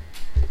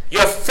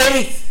 your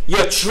faith,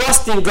 your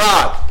trust in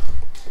God,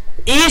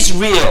 is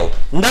real,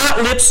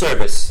 not lip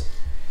service,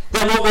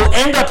 then what will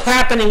end up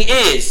happening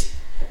is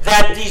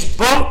that these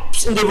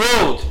bumps in the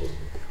road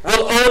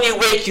will only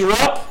wake you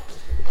up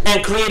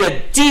and create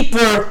a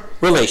deeper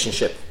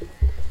relationship.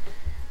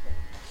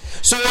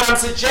 So what I'm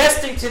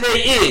suggesting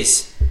today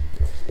is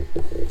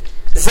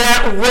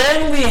that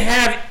when we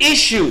have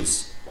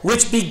issues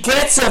which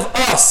begets of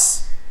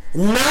us,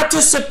 not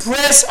to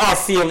suppress our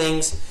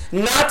feelings,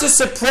 not to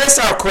suppress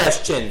our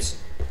questions,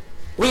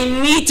 we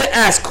need to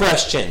ask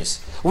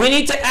questions. We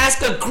need to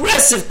ask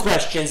aggressive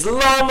questions.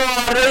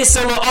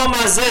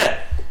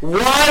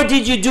 Why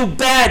did you do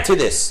bad to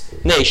this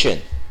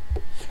nation?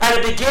 And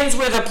it begins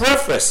with a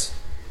preface.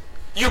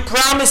 You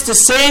promised to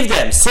save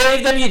them.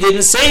 Save them, you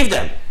didn't save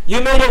them.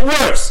 You made it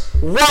worse.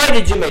 Why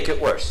did you make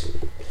it worse?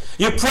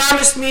 You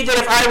promised me that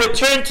if I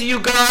return to you,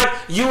 God,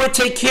 you would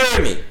take care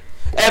of me.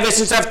 Ever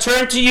since I've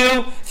turned to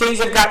you, things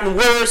have gotten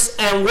worse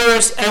and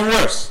worse and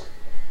worse.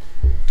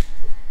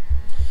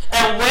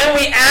 And when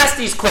we ask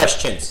these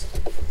questions,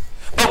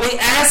 but we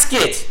ask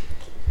it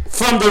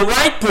from the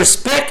right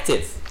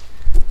perspective,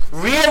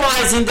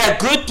 realizing that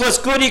good plus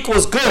good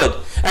equals good,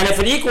 and if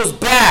it equals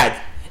bad,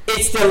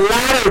 it's the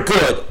latter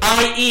good,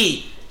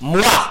 i.e.,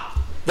 moi,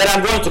 that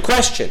I'm going to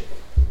question.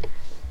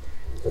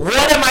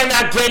 What am I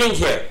not getting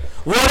here?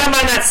 What am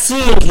I not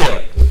seeing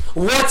here?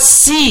 What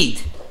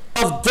seed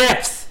of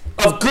depth,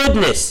 of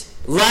goodness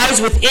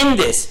lies within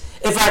this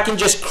if I can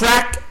just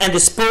crack and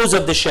dispose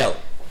of the shell?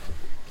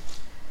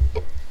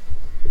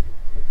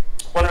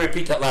 I want to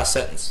repeat that last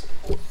sentence.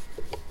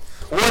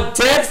 What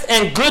depth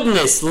and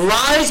goodness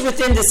lies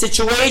within the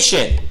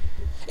situation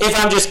if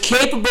I'm just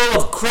capable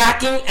of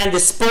cracking and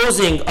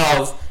disposing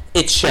of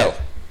its shell?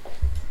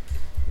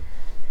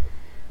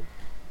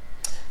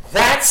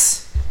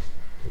 That's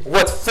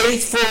what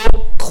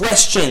faithful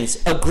questions,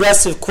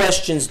 aggressive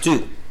questions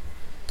do.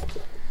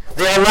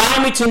 They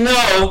allow me to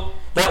know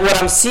that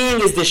what I'm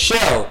seeing is the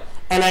shell,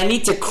 and I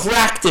need to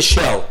crack the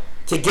shell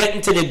to get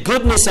into the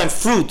goodness and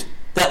fruit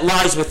that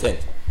lies within.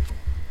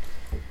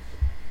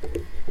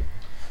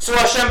 So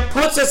Hashem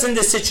puts us in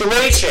this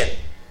situation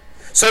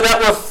so that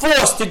we're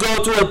forced to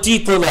go to a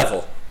deeper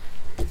level.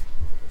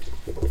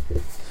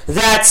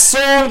 That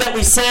song that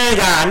we sang,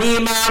 Ani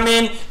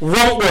Mamin,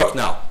 won't work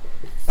now.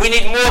 We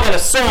need more than a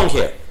song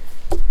here.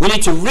 We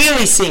need to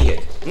really sing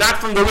it, not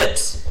from the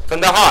lips,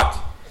 from the heart.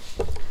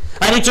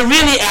 I need to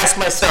really ask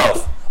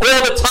myself,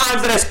 all the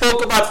times that I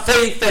spoke about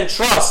faith and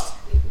trust,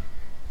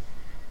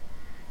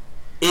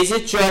 is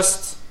it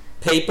just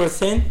paper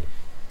thin?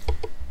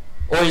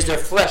 Or is there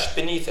flesh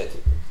beneath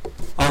it?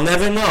 I'll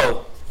never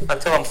know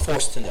until I'm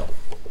forced to know.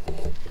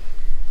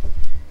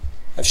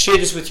 I've shared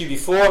this with you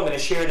before, I'm going to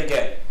share it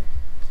again.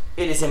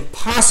 It is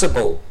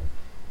impossible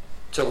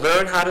to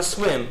learn how to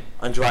swim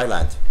on dry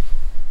land.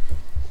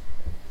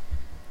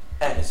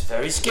 And it's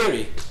very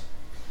scary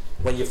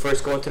when you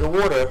first go into the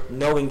water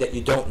knowing that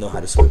you don't know how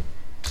to swim.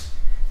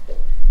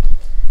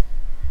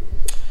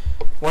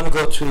 I want to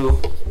go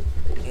to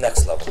the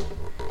next level.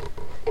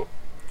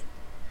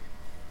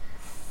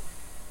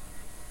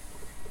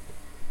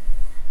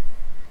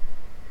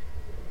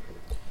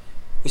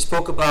 We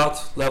spoke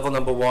about level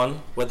number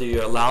 1, whether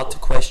you're allowed to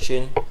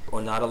question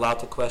or not allowed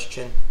to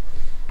question.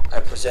 I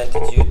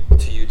presented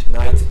to you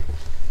tonight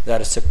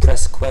that a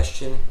suppressed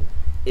question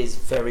is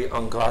very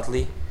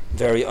ungodly,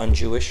 very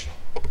un-Jewish.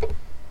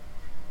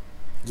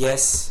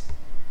 Yes,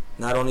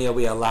 not only are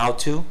we allowed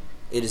to,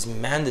 it is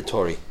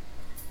mandatory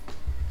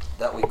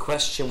that we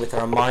question with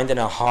our mind and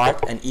our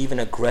heart, and even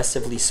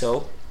aggressively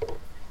so.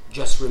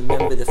 Just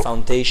remember the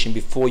foundation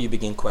before you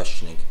begin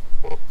questioning.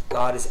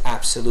 God is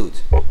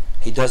absolute.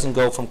 He doesn't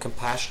go from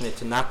compassionate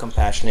to not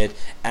compassionate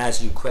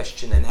as you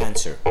question and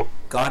answer.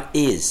 God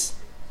is,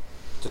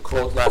 to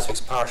quote last week's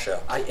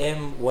parsha, I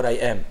am what I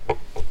am.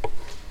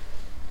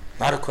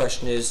 Now the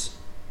question is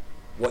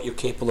what you're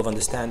capable of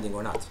understanding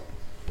or not.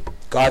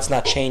 God's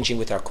not changing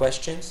with our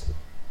questions,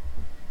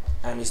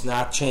 and He's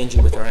not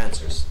changing with our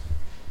answers.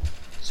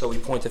 So we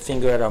point a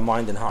finger at our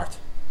mind and heart.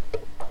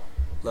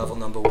 Level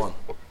number 1.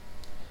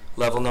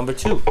 Level number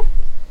 2.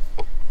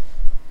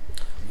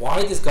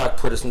 Why does God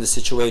put us in the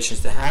situations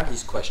to have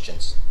these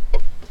questions?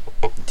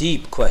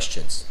 Deep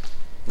questions.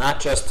 Not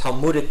just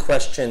Talmudic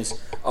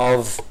questions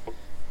of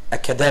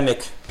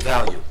academic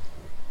value.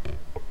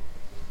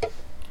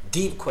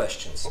 Deep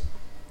questions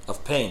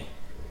of pain.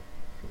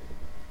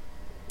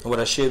 And what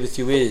I shared with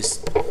you is,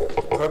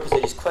 the purpose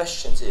of these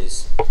questions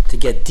is to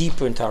get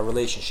deeper into our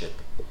relationship.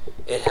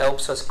 It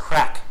helps us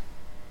crack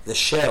the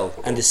shell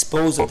and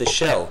dispose of the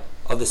shell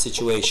of the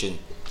situation,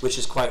 which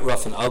is quite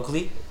rough and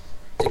ugly,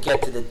 to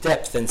get to the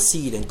depth and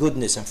seed and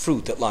goodness and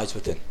fruit that lies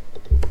within.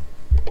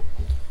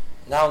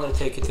 Now I'm going to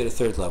take it to the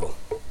 3rd level.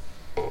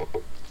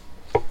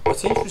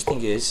 What's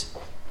interesting is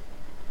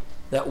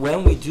that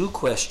when we do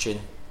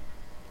question,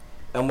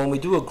 and when we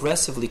do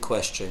aggressively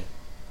question,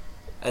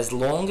 as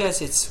long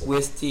as it's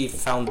with the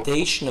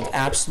foundation of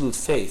absolute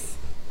faith,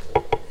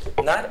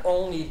 not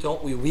only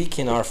don't we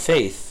weaken our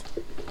faith,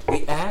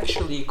 we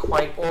actually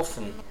quite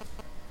often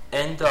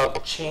end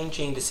up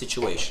changing the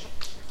situation.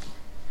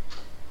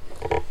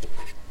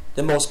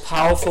 The most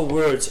powerful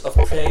words of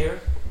prayer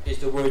is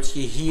the words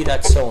Yehi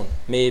Ratzon,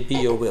 may it be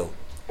your will.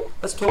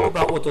 Let's talk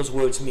about what those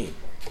words mean.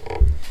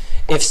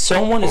 If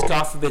someone is,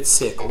 God forbid,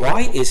 sick,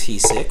 why is he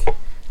sick?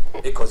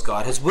 Because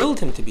God has willed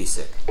him to be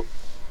sick.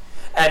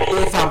 And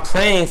if I'm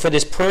praying for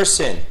this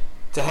person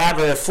to have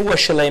a refuah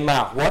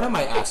shalema, what am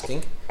I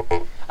asking?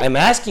 I'm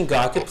asking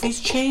God to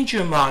please change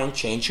your mind,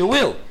 change your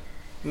will.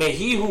 May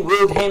He who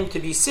willed him to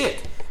be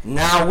sick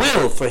now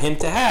will for him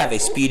to have a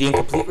speedy and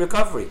complete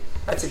recovery.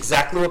 That's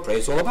exactly what prayer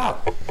is all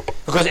about.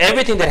 Because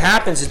everything that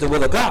happens is the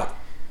will of God.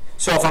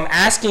 So if I'm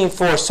asking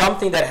for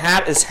something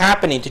that is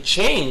happening to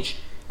change,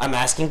 I'm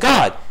asking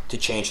God to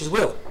change His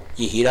will.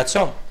 Yehi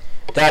Ratzon.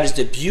 That is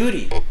the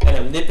beauty and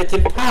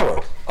omnipotent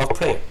power of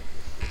prayer.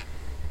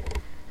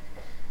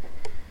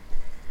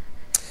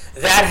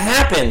 That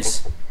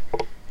happens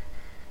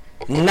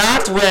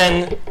not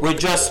when we're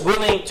just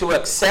willing to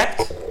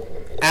accept,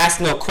 ask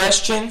no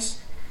questions,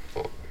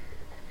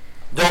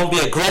 don't be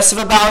aggressive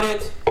about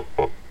it.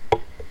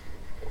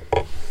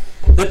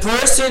 The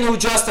person who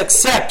just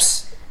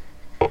accepts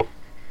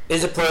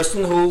is a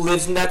person who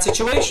lives in that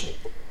situation.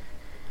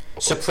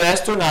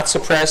 Suppressed or not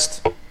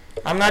suppressed,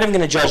 I'm not even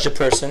going to judge the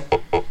person.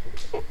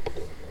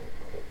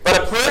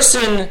 But a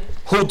person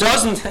who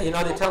doesn't, they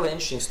tell an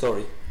interesting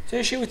story. So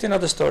I'll share with you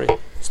another story.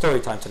 Story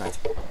time tonight.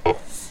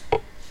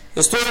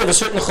 The story of a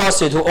certain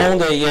chassid who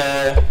owned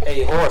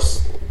a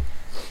horse.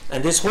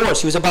 And this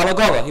horse, he was a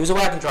balagala, he was a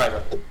wagon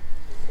driver.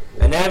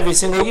 And every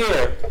single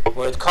year,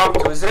 when it come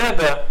to his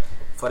Rebbe,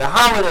 for the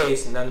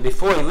holidays, and then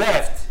before he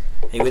left,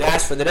 he would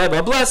ask for the Rebbe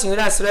a blessing. He would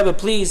ask the Rebbe,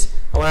 please,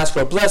 I want to ask for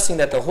a blessing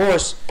that the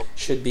horse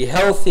should be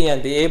healthy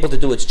and be able to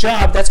do its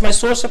job. That's my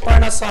source of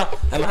parnasah.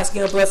 I'm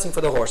asking a blessing for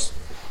the horse.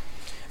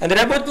 And the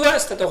Rebbe would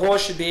bless that the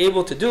horse should be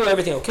able to do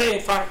everything okay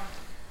and fine.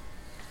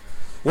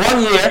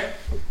 One year,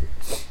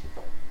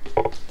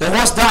 the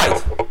horse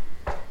died.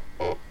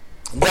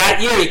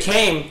 That year he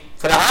came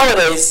for the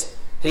holidays.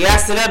 He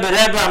asked the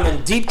Rebbe, I'm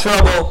in deep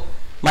trouble.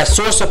 My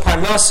source of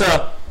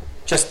parnasah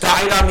just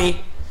died on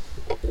me.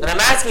 And I'm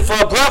asking for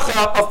a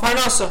bracha of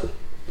parnasah.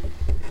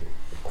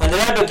 And the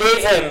Rebbe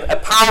gave him a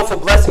powerful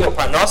blessing of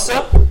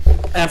parnasah.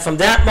 And from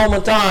that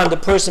moment on, the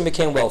person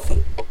became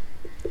wealthy.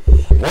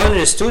 One of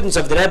the students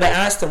of the Rebbe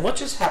asked him, what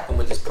just happened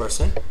with this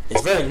person?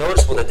 It's very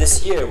noticeable that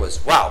this year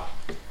was, wow.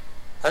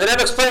 And the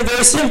Rebbe explained,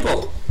 very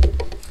simple.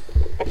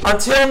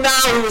 Until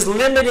now, he was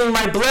limiting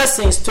my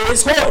blessings to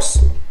his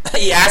horse.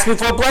 He asked me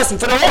for a blessing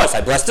for the horse.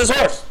 I blessed his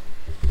horse.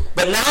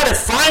 But now that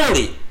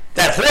finally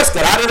that horse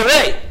got out of the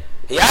way,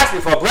 he asked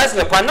me for a blessing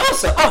of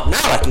parnasah. Oh,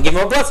 now I can give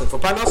him a blessing for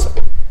parnasah.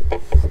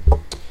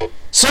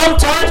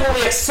 Sometimes when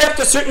we accept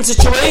a certain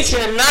situation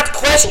and not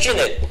question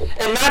it,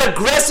 and not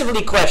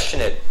aggressively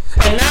question it,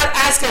 and not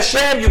ask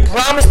Hashem, you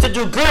promised to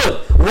do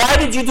good. Why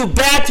did you do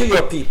bad to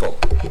your people?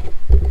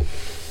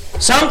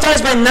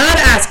 Sometimes by not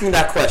asking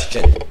that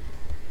question,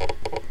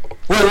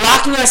 we're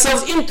locking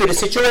ourselves into the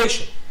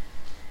situation.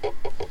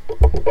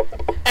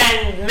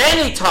 And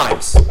many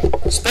times,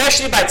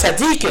 especially by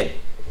tzaddikim,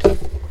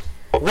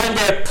 when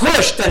they're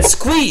pushed and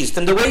squeezed,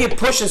 and the way you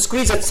push and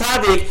squeeze a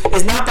tzaddik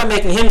is not by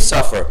making him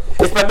suffer,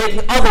 it's by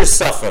making others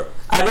suffer.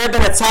 I read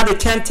that a tzaddik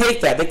can't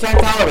take that, they can't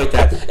tolerate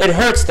that, it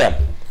hurts them.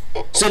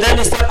 So then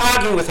they start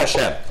arguing with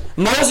Hashem.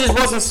 Moses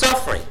wasn't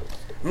suffering.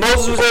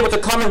 Moses was able to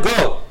come and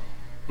go.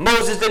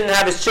 Moses didn't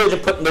have his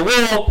children put in the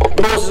wall.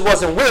 Moses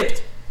wasn't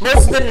whipped.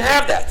 Moses didn't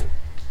have that.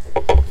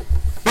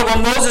 But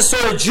when Moses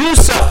saw a Jew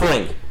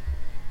suffering,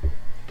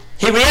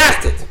 he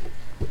reacted.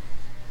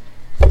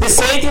 The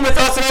same thing with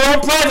us in our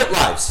own private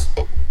lives.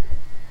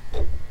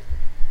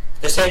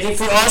 The same thing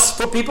for us,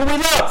 for people we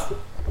love.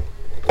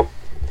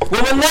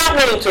 When we're not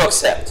willing to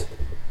accept.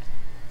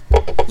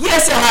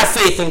 Yes, I have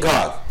faith in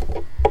God.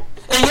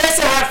 And yes,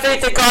 I have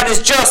faith that God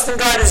is just, and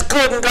God is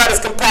good, and God is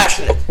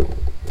compassionate.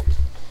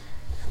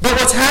 But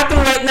what's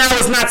happening right now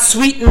is not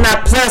sweet and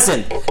not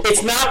pleasant.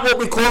 It's not what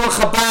we call in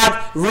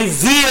Chabad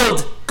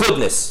revealed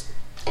goodness.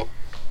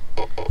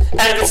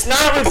 And if it's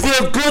not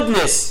revealed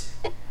goodness,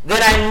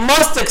 then I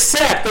must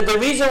accept that the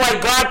reason why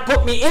God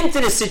put me into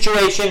this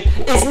situation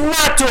is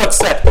not to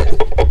accept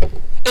it.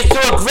 It's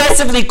to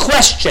aggressively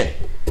question.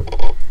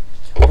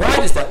 Why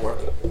does that work?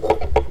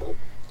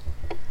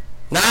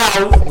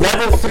 Now,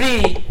 level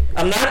 3,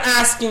 I'm not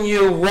asking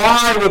you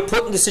why we're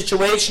put in the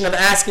situation of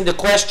asking the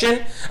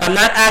question. I'm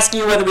not asking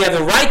you whether we have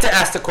the right to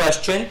ask the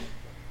question.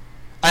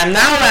 I'm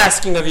now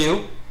asking of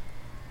you,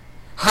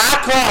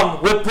 how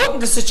come we're put in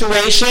the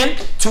situation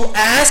to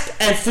ask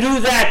and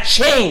through that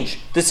change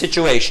the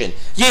situation?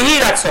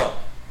 Yehi ratzon.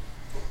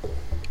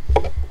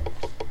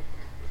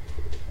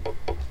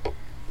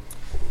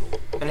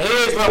 And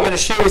here's what I'm going to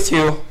share with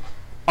you.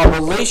 Our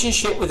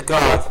relationship with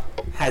God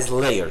has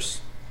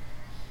layers.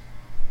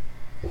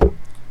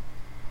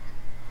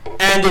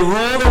 And the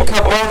rule in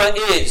Kabbalah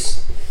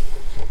is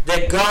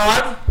that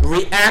God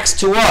reacts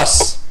to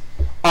us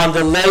on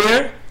the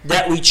layer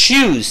that we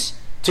choose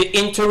to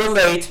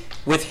interrelate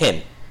with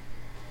Him.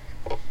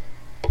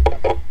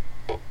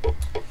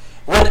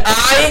 When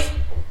I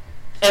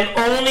am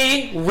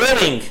only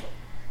willing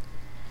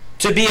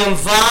to be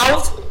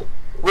involved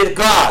with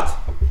God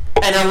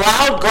and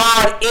allow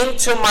God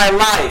into my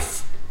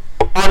life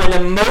on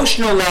an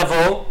emotional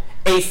level,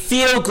 a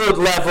feel-good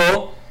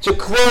level, to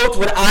quote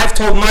what I've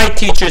told my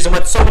teachers and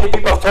what so many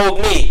people have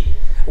told me,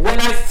 when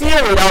I feel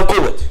it, I'll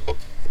do it.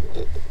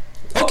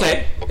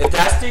 Okay, if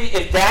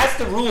that's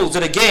the rules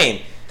of the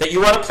game that you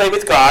want to play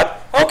with God,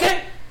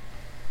 okay.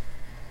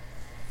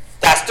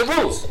 That's the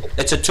rules.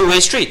 It's a two-way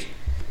street.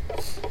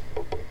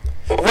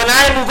 When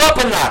I move up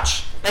a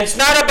notch, and it's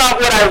not about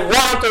what I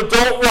want or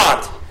don't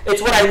want,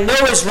 it's what I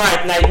know is right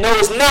and I know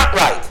is not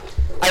right.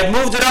 I've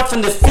moved it up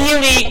from the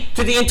feeling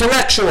to the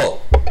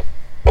intellectual.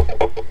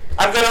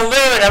 I'm going to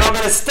learn and I'm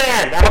going to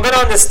stand. I'm going to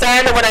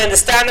understand, and when I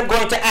understand, I'm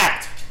going to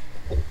act.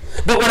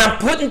 But when I'm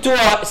put into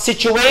a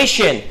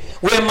situation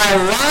where my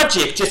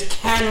logic just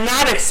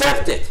cannot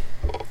accept it,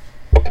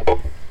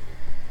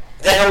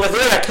 then over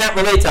there I can't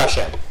relate to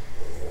Hashem.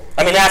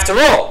 I mean, after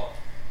all,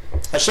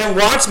 Hashem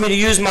wants me to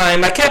use my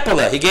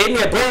Kepler. He gave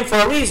me a brain for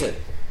a reason.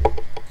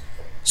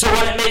 So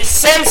when it makes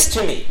sense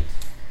to me,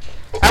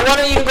 I want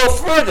to even go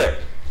further.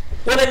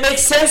 When it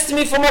makes sense to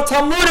me from a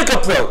Talmudic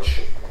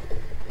approach,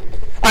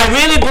 I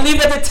really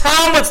believe that the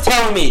Talmud's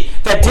telling me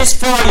that this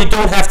far you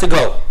don't have to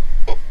go.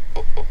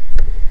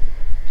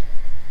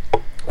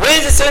 Where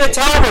does it say in the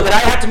Talmud that I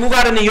have to move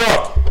out of New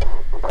York?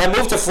 I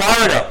move to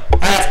Florida.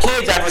 I have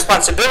kids, I have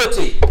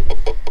responsibility.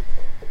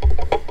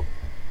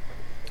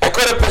 I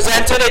could have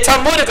presented a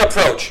Talmudic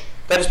approach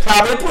that is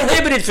probably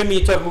prohibited for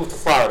me to have moved to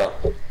Florida.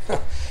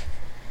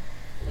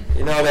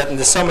 know that in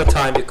the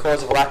summertime,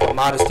 because of lack of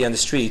modesty on the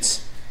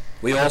streets,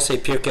 we all say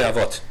Pirkei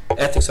Avot,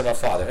 Ethics of Our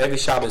Father. Every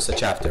Shabbos a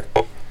chapter.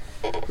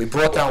 We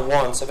brought down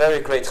once a very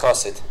great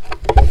chassid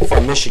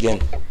from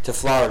Michigan to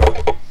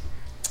Florida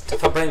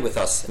to bring with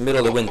us in the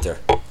middle of the winter.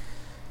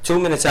 2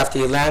 minutes after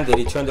he landed,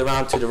 he turned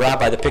around to the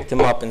rabbi that picked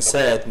him up and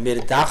said, Mir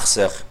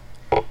dachsich,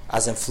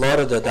 as in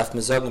Florida, daf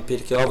mezogen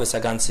Pirkei Avos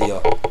a ganze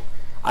Jahr.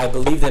 I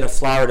believe that in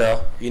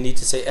Florida, you need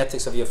to say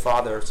Ethics of Your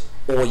Fathers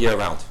all year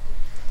round.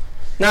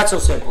 Not so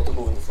simple to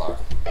move into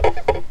Florida.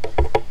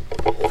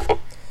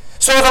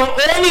 So if I'm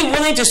only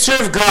willing to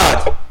serve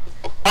God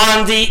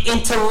on the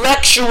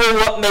intellectual,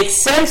 what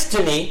makes sense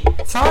to me,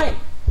 fine.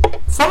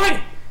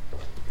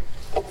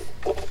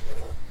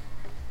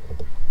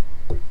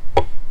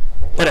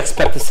 But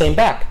expect the same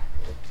back.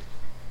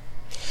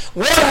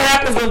 What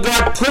happens when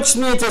God puts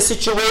me into a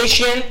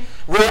situation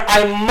where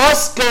I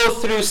must go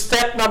through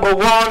step number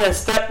 1 and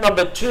step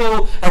number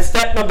 2 and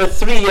step number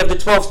 3 of the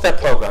 12-step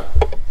program?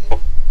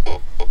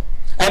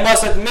 I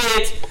must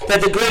admit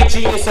that the great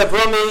genius of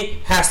Rabbi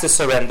has to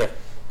surrender.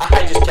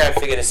 I just can't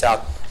figure this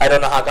out. I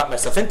don't know how I got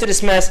myself into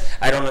this mess.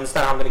 I don't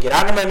understand how I'm going to get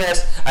out of my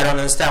mess. I don't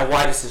understand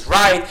why this is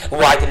right.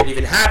 Why did it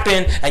even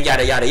happen? And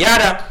yada, yada,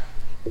 yada.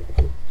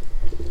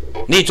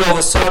 Need to all of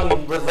a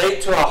sudden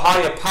relate to a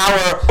higher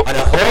power on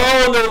a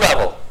whole new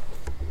level.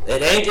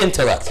 It ain't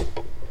intellect.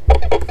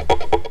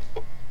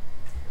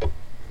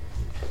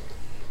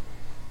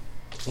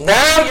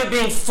 Now you're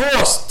being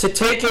forced to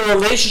take your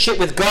relationship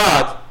with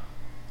God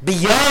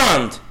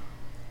beyond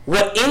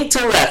what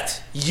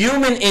intellect,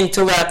 human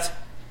intellect,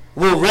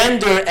 will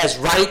render as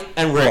right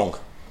and wrong.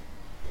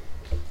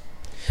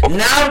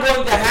 Now I'm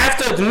going to have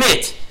to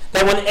admit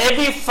that when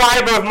every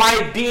fiber of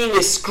my being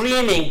is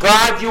screaming,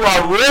 God, you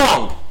are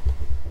wrong,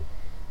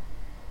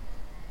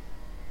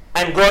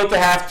 I'm going to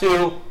have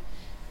to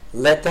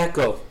let that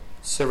go,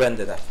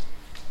 surrender that.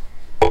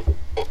 All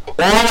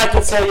I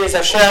can say is,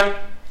 Hashem,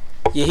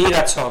 Yehi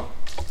Ratzon.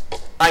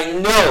 I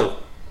know,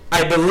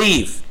 I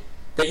believe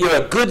that you're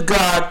a good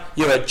God,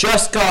 you're a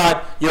just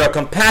God, you're a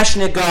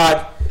compassionate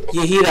God.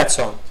 Yehi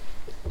Ratzon.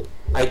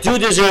 I do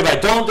deserve, I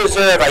don't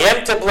deserve, I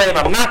am to blame,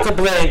 I'm not to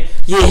blame.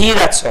 Yehi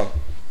Ratzon.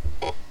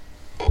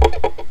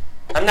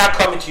 I'm not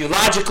coming to you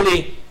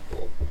logically.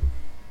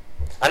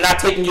 I'm not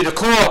taking you to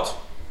court.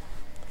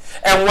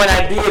 And when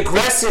I be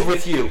aggressive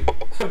with you,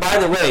 by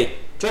the way,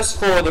 just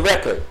for the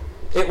record,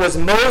 it was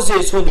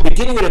Moses who in the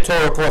beginning of the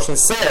Torah portion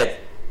said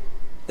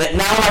that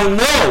now I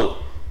know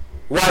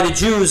why the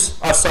Jews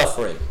are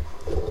suffering.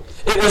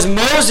 It was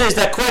Moses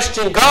that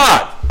questioned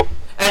God.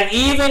 And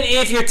even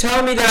if you're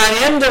telling me that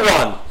I am the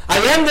one, I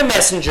am the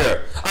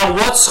messenger, on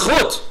what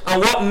schut, on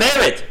what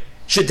merit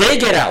should they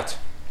get out?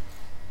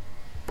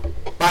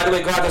 By the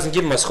way, God doesn't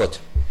give them a schut.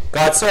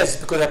 God says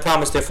it's because I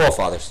promised their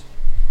forefathers.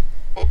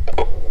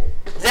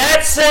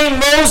 That same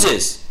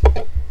Moses,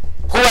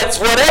 who at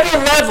whatever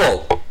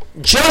level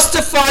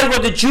justified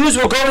what the Jews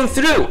were going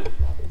through,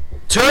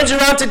 turns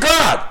around to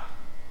God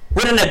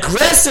with an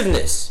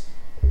aggressiveness.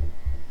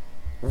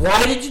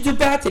 Why did you do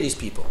bad to these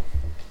people?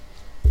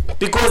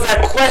 Because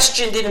that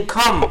question didn't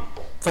come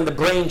from the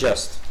brain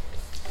just.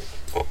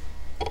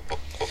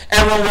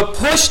 And when we're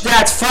pushed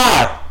that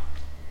far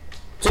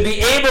to be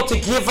able to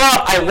give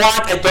up, I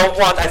want, I don't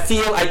want, I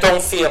feel, I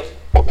don't feel.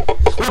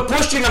 We're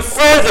pushed even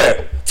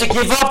further to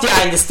give up the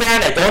I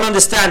understand, I don't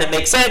understand, it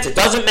makes sense, it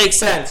doesn't make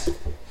sense.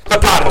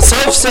 But God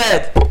himself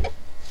said,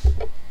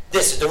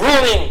 this is the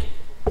ruling.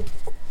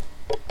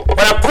 When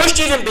I'm pushed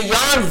even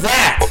beyond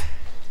that,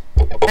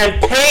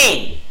 and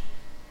pain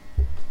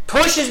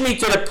pushes me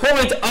to the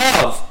point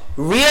of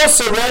real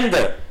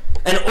surrender,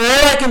 and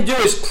all I can do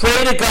is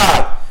pray to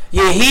God,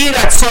 Yehi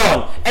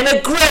Ratzon, and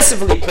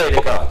aggressively pray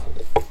to God.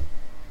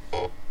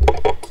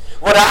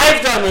 What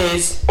I've done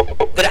is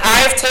that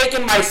I've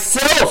taken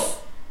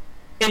myself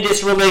in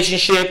this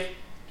relationship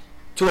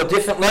to a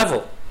different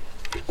level.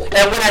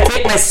 And when I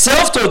take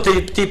myself to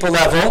a deeper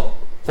level,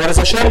 what does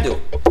Hashem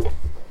do?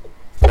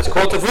 Let's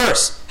quote the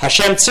verse.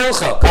 Hashem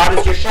tzilcha, God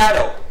is your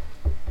shadow.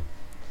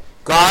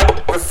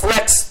 God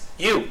reflects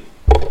you.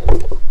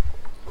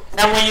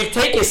 And when you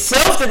take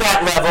yourself to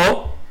that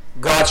level,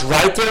 God's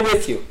right there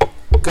with you.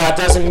 God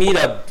doesn't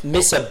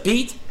miss a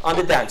beat on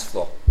the dance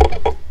floor.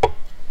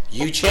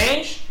 You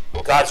change,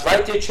 God's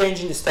right there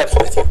changing the steps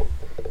with you.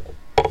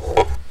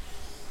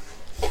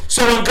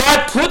 So when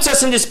God puts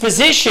us in this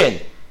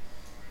position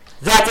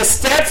that the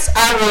steps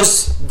I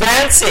was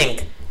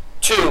dancing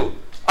to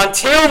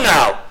until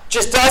now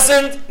just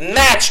doesn't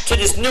match to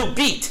this new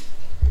beat,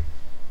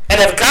 and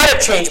I've got to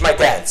change my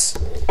dance.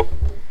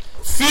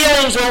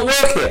 Feelings won't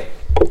work here.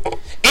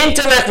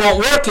 Intellect won't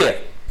work here.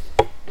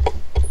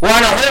 We're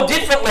on a whole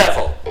different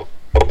level.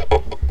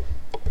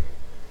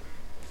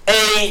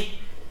 A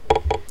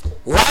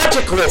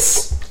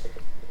logicless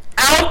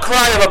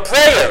outcry of a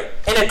prayer,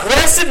 an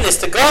aggressiveness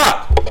to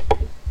God.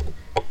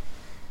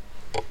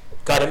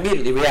 God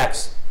immediately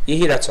reacts.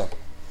 Yehi Ratzon.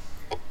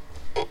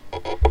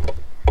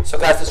 So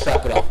guys, let's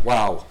wrap it up.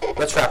 Wow.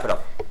 Let's wrap it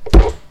up.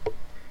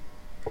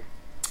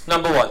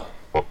 Number one,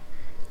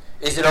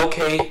 is it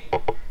okay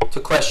to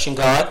question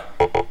God,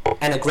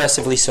 and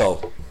aggressively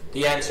so?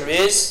 The answer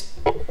is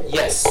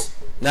yes.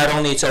 Not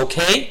only it's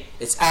okay,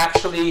 it's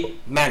actually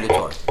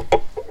mandatory.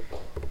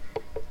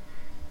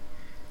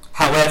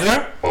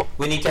 However,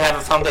 we need to have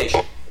a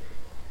foundation.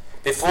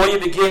 Before you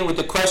begin with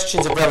the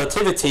questions of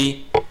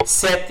relativity,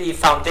 set the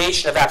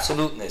foundation of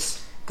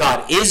absoluteness.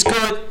 God is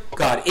good,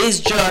 God is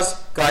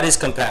just, God is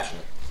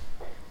compassionate.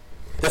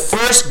 The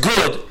first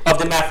good of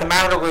the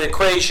mathematical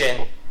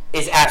equation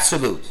is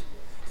absolute.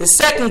 The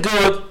second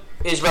good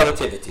is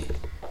relativity.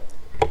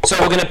 So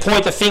we're going to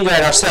point the finger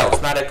at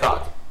ourselves, not at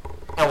God.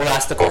 And we'll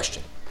ask the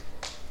question.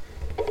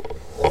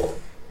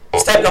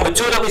 Step number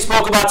 2 that we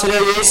spoke about today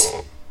is,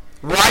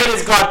 why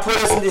does God put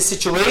us in these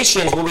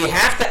situations where we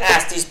have to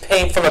ask these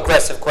painful,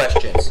 aggressive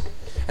questions?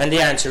 And the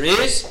answer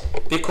is,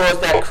 because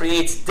that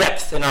creates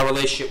depth in our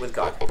relationship with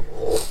God.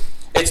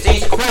 It's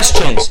these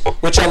questions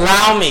which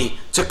allow me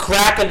to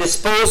crack and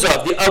dispose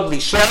of the ugly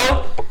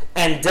shell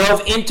and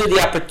delve into the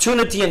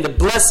opportunity and the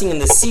blessing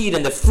and the seed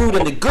and the fruit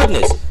and the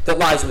goodness that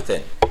lies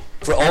within.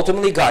 For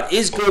ultimately, God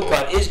is good,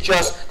 God is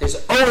just.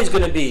 There's always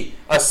going to be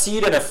a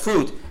seed and a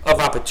fruit of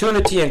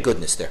opportunity and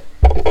goodness there.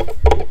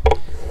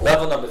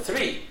 Level number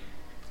 3.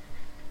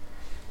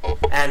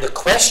 And the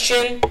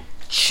question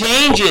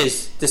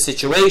changes the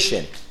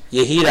situation.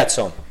 Yehi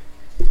Ratzon.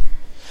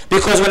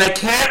 Because when I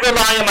can't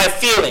rely on my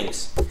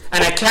feelings,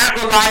 and I can't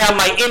rely on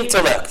my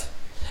intellect,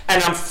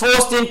 and I'm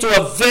forced into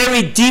a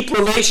very deep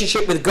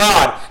relationship with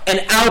God,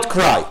 an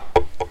outcry,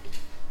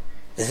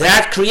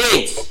 that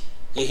creates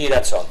Yehi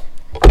Ratzon.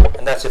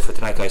 And that's it for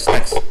tonight, guys.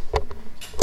 Thanks.